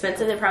little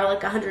expensive. They're probably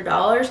like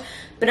 $100,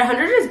 but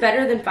 $100 is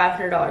better than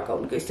 $500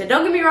 Golden Goose. So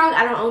don't get me wrong,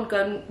 I don't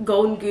own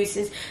Golden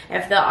Gooses.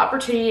 If the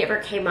opportunity ever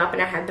came up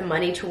and I had the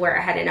money to where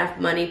I had enough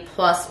money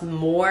plus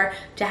more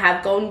to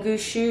have Golden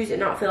Goose shoes and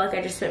not feel like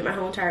I just spent my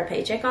whole entire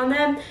paycheck on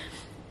them,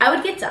 I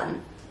would get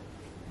some.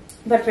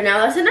 But for now,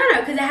 that's a no-no,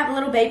 because I have a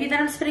little baby that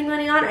I'm spending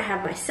money on. I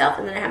have myself,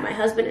 and then I have my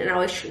husband, and I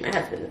always treat my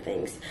husband to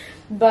things.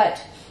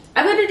 But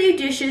I'm going to do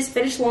dishes,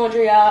 finish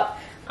laundry up.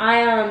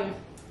 I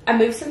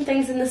moved some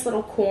things in this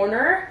little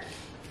corner,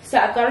 so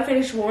I've got to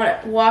finish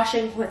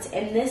washing what's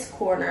in this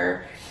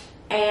corner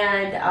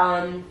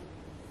and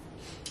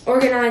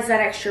organize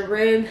that extra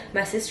room.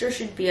 My sister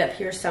should be up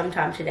here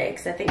sometime today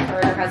because I think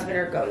her and her husband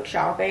are going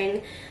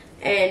shopping,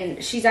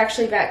 and she's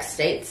actually back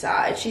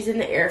stateside. She's in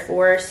the Air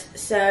Force,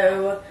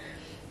 so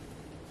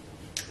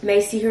may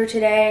see her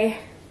today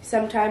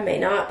sometime, may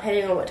not,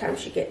 depending on what time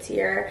she gets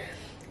here.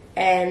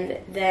 And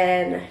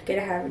then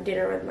gonna have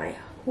dinner with my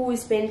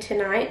husband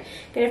tonight.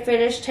 Gonna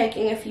finish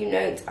taking a few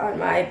notes on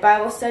my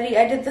Bible study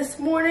I did this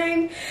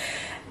morning,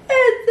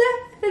 and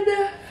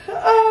then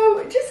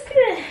just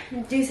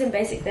gonna do some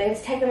basic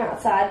things. Take him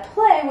outside,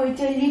 play with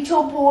the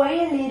little boy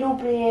a little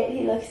bit.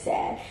 He looks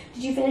sad.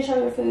 Did you finish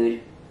all your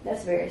food?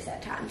 That's very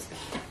sad times.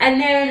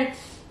 And then,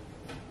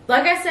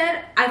 like I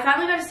said, I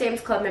finally got a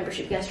Sam's Club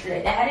membership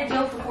yesterday. They had a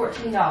deal for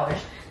 $14.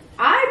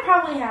 I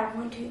probably have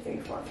 1, 2, 3,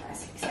 4, 5,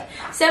 6,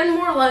 7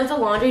 more loads of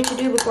laundry to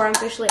do before I'm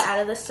officially out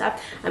of this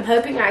stuff. I'm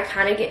hoping I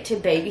kind of get to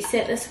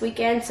babysit this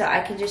weekend so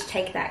I can just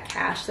take that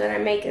cash that I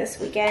make this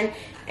weekend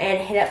and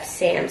hit up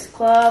Sam's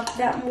Club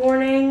that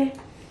morning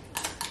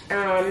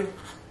and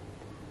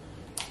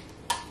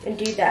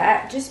do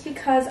that, just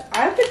because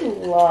I would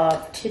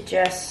love to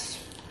just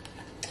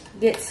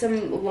get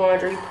some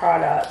laundry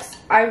products.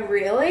 I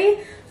really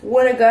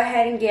want to go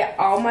ahead and get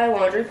all my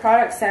laundry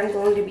products that I'm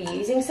going to be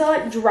using. So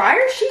like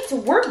dryer sheets,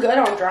 we're good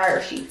on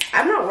dryer sheets.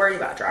 I'm not worried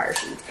about dryer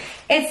sheets.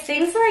 It's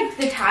things like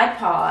the Tide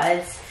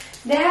Pods.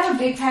 They have a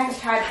big pack of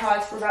Tide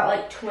Pods for about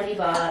like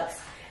 $20.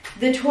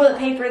 the toilet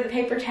paper, the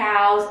paper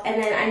towels,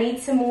 and then I need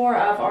some more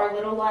of our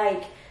little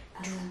like,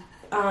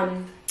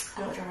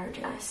 not jar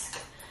Janice.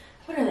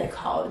 What are they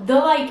called? The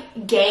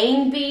like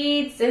game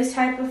beads, those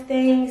type of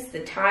things,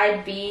 the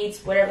Tide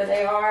beads, whatever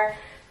they are.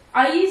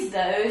 I use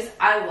those.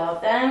 I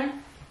love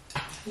them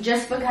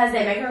just because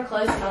they make our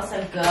clothes smell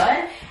so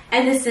good.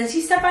 And the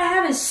Scentsy stuff I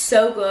have is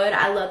so good.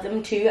 I love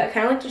them too. I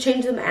kind of like to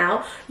change them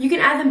out. You can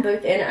add them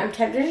both in. I'm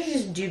tempted to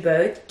just do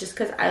both just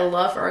because I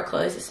love for our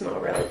clothes to smell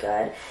really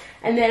good.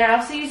 And then I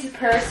also use the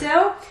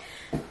Parasil.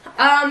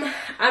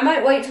 I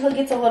might wait till it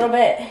gets a little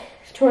bit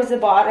towards the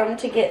bottom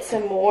to get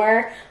some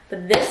more.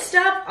 But this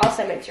stuff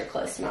also makes your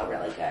clothes smell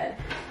really good.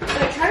 So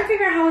I'm trying to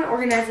figure out how I want to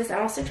organize this.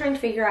 I'm also trying to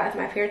figure out if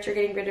my parents are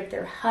getting rid of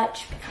their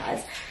hutch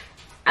because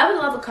I would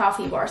love a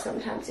coffee bar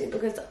sometime soon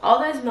because all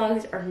those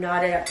mugs are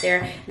knotted up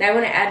there. And I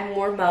want to add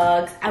more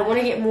mugs. I want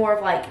to get more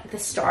of like the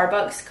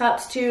Starbucks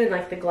cups too and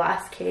like the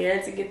glass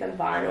cans and get them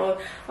vinyl,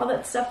 all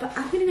that stuff. But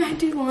I'm going to go ahead and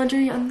do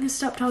laundry. I'm going to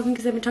stop talking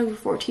because I've been talking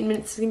for 14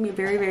 minutes. It's going to be a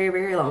very, very,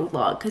 very long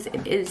vlog because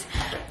it is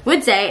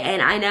Wednesday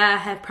and I know I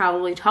have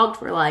probably talked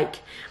for like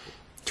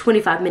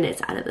 25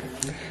 minutes out of it.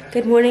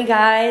 Good morning,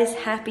 guys.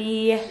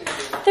 Happy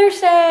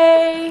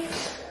Thursday.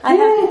 I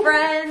have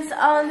Friends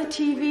on the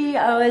TV.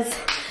 I was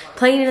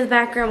playing in the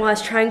background while I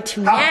was trying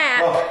to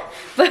nap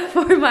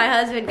before my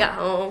husband got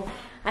home.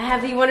 I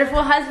have the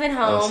wonderful husband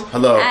home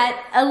at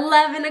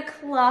 11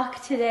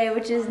 o'clock today,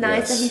 which is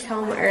nice that he's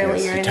home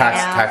earlier. Yes.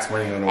 Tax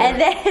money on the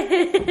And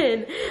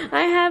then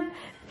I have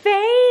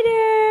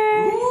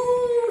Vader.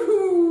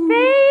 Ooh.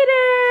 Vader.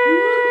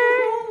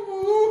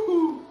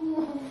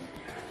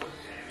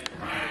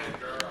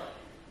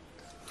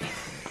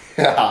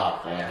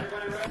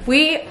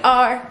 We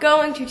are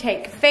going to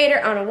take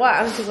Vader on a walk.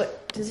 I was like,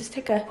 what does this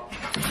take a?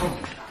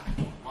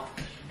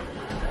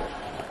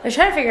 I was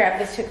trying to figure out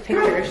if this took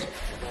pictures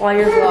while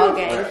you're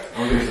vlogging.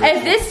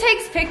 If this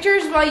takes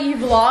pictures while you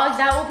vlog,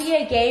 that will be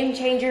a game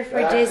changer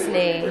for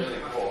Disney.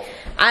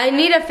 I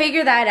need to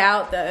figure that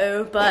out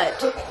though,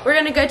 but we're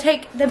gonna go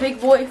take the big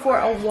boy for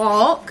a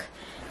walk.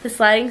 This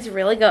lighting's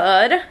really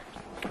good.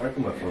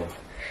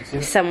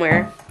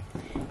 Somewhere.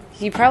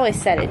 You probably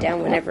set it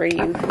down whenever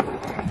you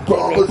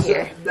came in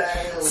here.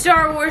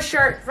 Star Wars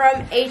shirt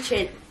from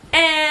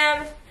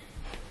H&M.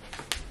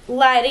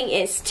 Lighting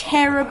is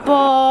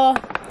terrible.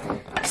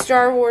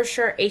 Star Wars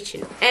shirt,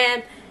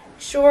 H&M.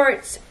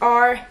 Shorts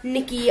are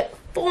Nikki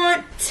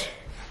Font.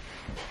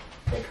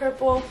 They're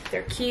purple.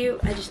 They're cute.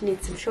 I just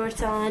need some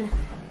shorts on.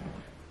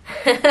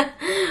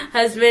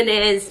 Husband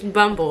is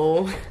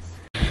Bumble.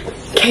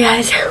 Okay,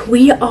 guys,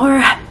 we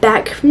are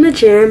back from the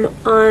gym.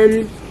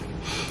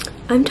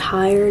 I'm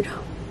tired.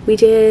 We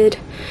did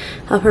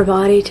upper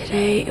body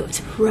today. It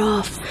was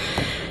rough.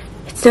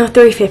 It's now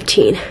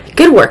 3:15.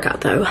 Good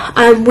workout though.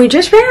 We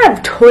just ran out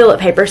of toilet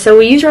paper, so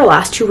we used our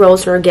last 2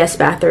 rolls in our guest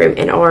bathroom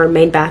and our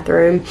main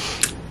bathroom.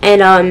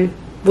 And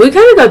we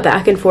kind of go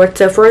back and forth.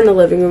 So if we're in the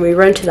living room, we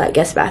run to that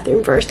guest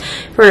bathroom first.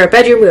 If we're in our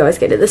bedroom, we always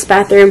go to this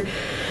bathroom.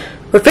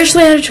 We're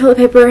officially out of toilet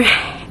paper.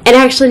 And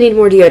I actually need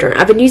more deodorant.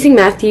 I've been using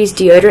Matthew's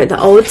deodorant, the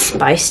Old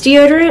Spice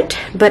deodorant,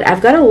 but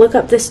I've got to look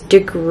up this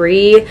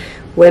Degree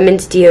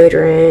women's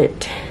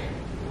deodorant.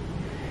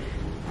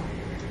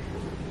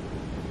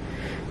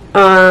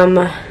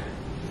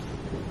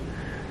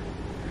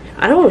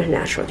 I don't want a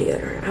natural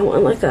deodorant. I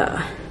want like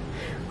a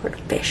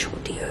artificial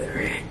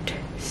deodorant.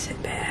 So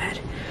bad.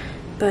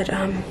 But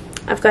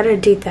I've got to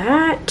do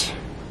that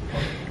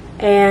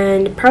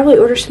and probably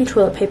order some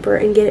toilet paper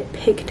and get it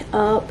picked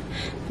up.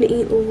 I'm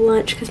gonna eat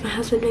lunch because my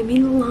husband made me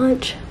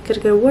lunch. Gotta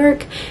go to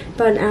work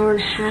about an hour and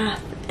a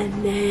half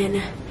and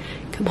then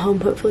come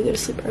home, hopefully go to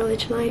sleep early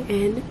tonight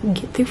and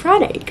get through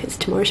Friday because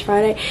tomorrow's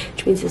Friday,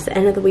 which means it's the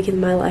end of the week in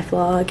my life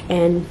vlog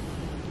and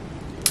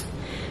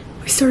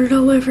we started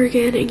all over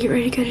again and get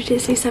ready to go to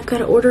Disney. So I've got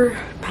to order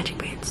magic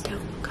bands still.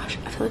 Gosh,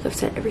 I feel like I've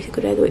said every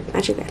single day of the week,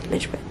 magic bands,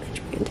 magic bands,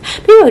 magic bands.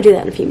 Maybe I'll do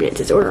that in a few minutes,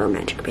 is order our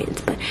magic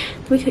bands. But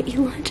we go eat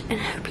lunch and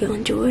I hope you'll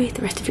enjoy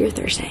the rest of your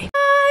Thursday.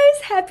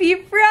 Guys, happy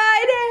Friday!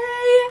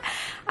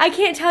 I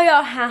can't tell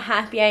y'all how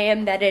happy I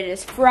am that it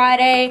is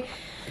Friday.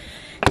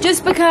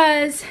 Just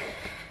because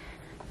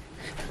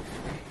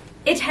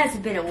it has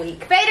been a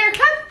week. Vader,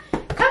 come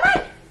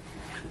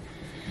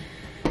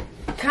on.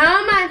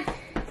 Come on.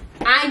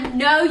 I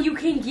know you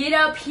can get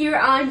up here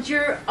on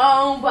your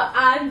own, but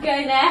I'm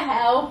gonna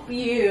help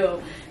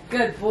you.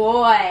 Good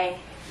boy.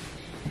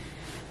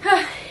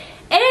 It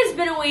has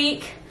been a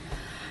week.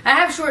 I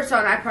have shorts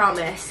on, I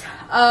promise.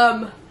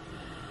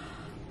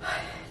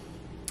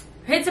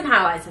 Hit some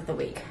highlights of the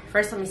week.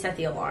 First, let me set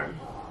the alarm.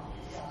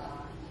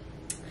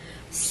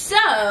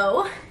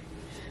 So,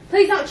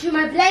 please don't chew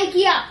my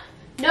blankie up.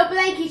 No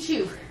blankie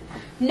chew.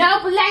 No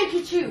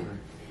blankie chew.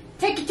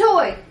 Take your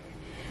toy.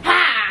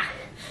 Ha!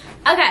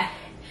 Okay,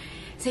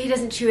 so he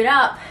doesn't chew it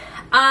up.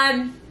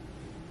 I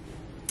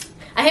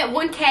hit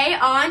 1K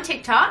on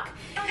TikTok.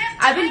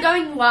 I've been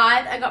going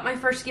live. I got my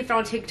first gift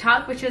on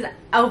TikTok, which was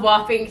a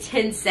whopping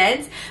 10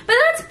 cents. But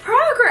that's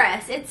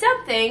progress. It's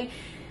something.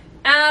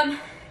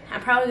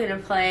 I'm probably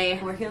gonna play,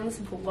 working on this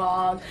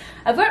vlog.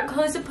 I've got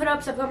clothes to put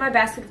up, so I've got my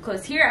basket of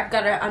clothes here. I've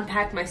got to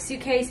unpack my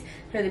suitcase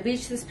for the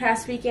beach this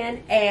past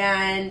weekend,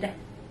 and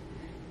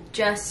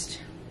just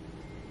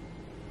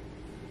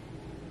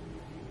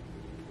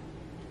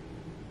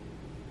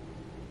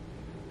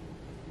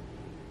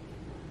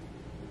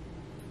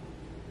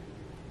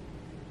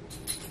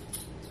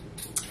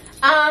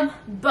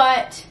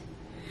but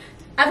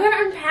I've got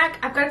to unpack,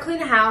 I've got to clean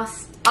the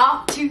house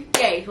off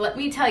today. Let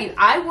me tell you,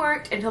 I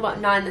worked until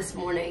about 9 this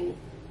morning.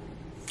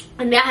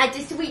 And I had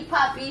this sweet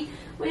puppy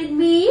with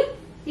me.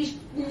 He's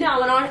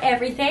gnawing on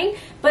everything.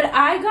 But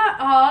I got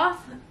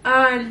off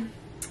at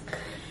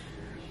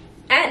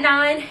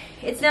 9.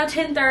 It's now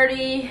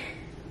 10:30.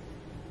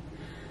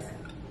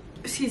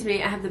 Excuse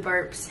me, I have the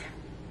burps.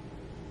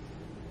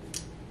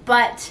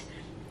 But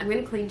I'm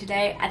gonna clean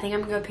today. I think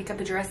I'm gonna go pick up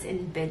a dress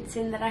in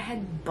Benson that I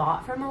had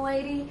bought from a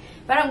lady.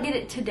 If I don't get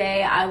it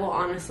today, I will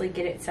honestly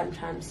get it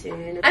sometime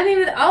soon. I mean,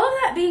 with all of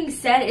that being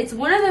said, it's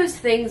one of those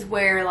things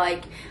where,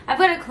 like, I've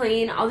got to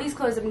clean. All these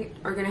clothes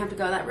are gonna have to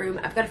go in that room.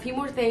 I've got a few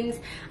more things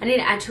I need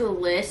to add to a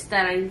list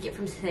that I need to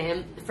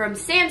get from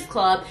Sam's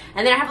Club.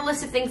 And then I have a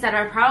list of things that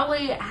I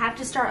probably have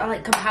to start,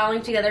 like,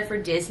 compiling together for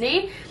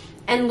Disney.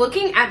 And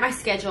looking at my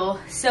schedule,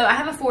 so I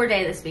have a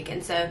 4-day this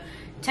weekend. So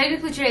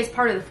technically today is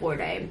part of the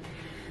 4-day.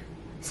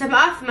 So I'm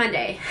off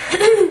Monday,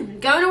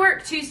 going to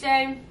work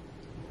Tuesday,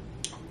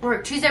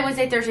 work Tuesday,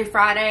 Wednesday, Thursday,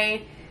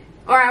 Friday,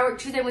 or I work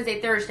Tuesday, Wednesday,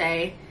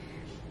 Thursday,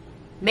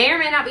 may or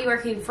may not be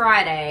working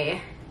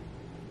Friday,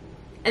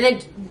 and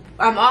then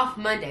I'm off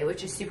Monday,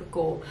 which is super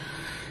cool.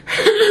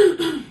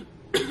 And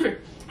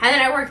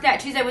then I work that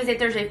Tuesday, Wednesday,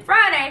 Thursday,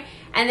 Friday,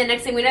 and then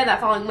next thing we know,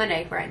 that following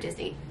Monday, we're at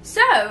Disney.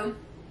 So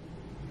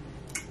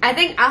I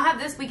think I'll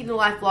have this Week in the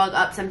Life vlog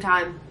up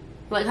sometime.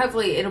 Like,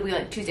 hopefully it'll be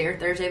like Tuesday or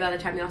Thursday by the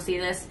time y'all see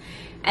this.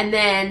 And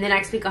then the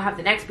next week I'll have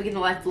the next Week in the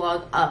Life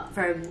vlog up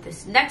from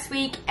this next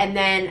week. And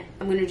then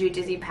I'm going to do a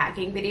Disney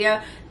packing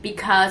video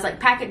because, like,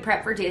 pack and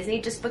prep for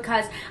Disney. Just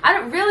because I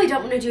really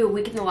don't want to do a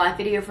Week in the Life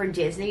video for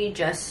Disney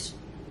just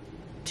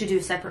to do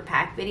a separate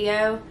pack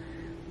video.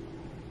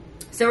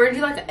 So we're going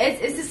to do, like,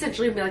 it's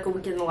essentially going to be like a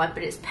Week in the Life,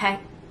 but it's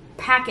pack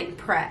and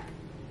prep.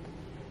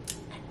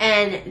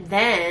 And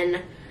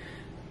then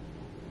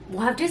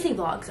we'll have Disney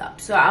vlogs up.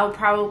 So I'll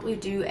probably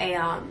do a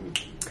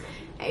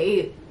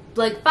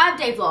like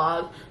 5-day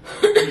vlog,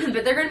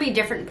 but they're going to be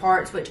different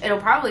parts, which it'll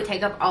probably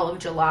take up all of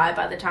July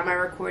by the time I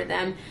record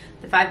them,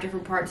 the 5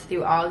 different parts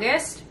through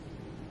August.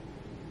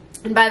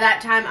 And by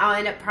that time, I'll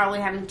end up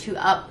probably having to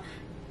uploads,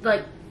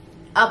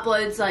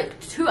 like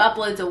 2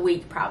 uploads a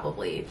week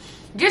probably.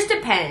 Just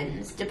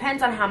depends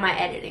on how my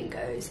editing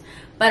goes.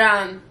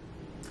 But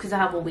because I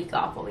have a week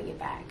off when we get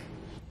back.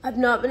 I've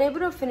not been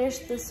able to finish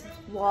this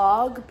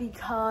vlog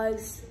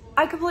because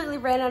I completely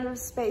ran out of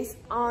space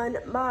on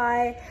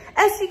my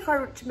SD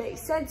card, which makes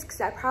sense because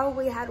I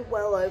probably had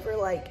well over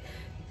like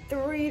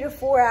 3 to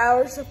 4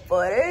 hours of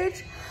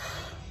footage.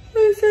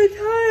 I'm so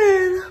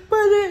tired, but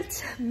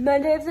it's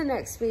Monday of the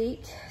next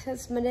week.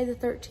 That's Monday the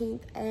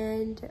 13th,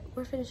 and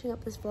we're finishing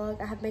up this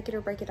vlog. I have Make It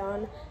or Break It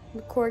on. I'm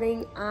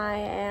recording. I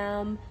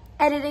am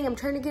editing. I'm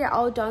trying to get it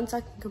all done so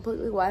I can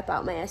completely wipe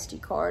out my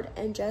SD card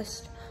and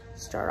just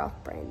start off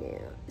brand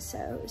new.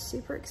 So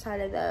super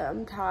excited though.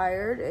 I'm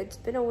tired. It's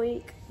been a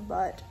week,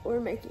 but we're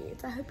making it.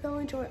 So I hope y'all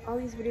enjoy all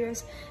these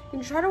videos. I'm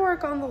gonna try to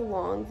work on the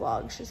long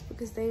vlogs just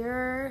because they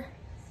are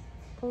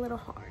a little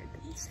hard.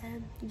 So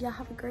y'all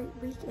have a great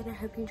week, and I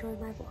hope you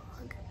enjoyed my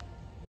vlog.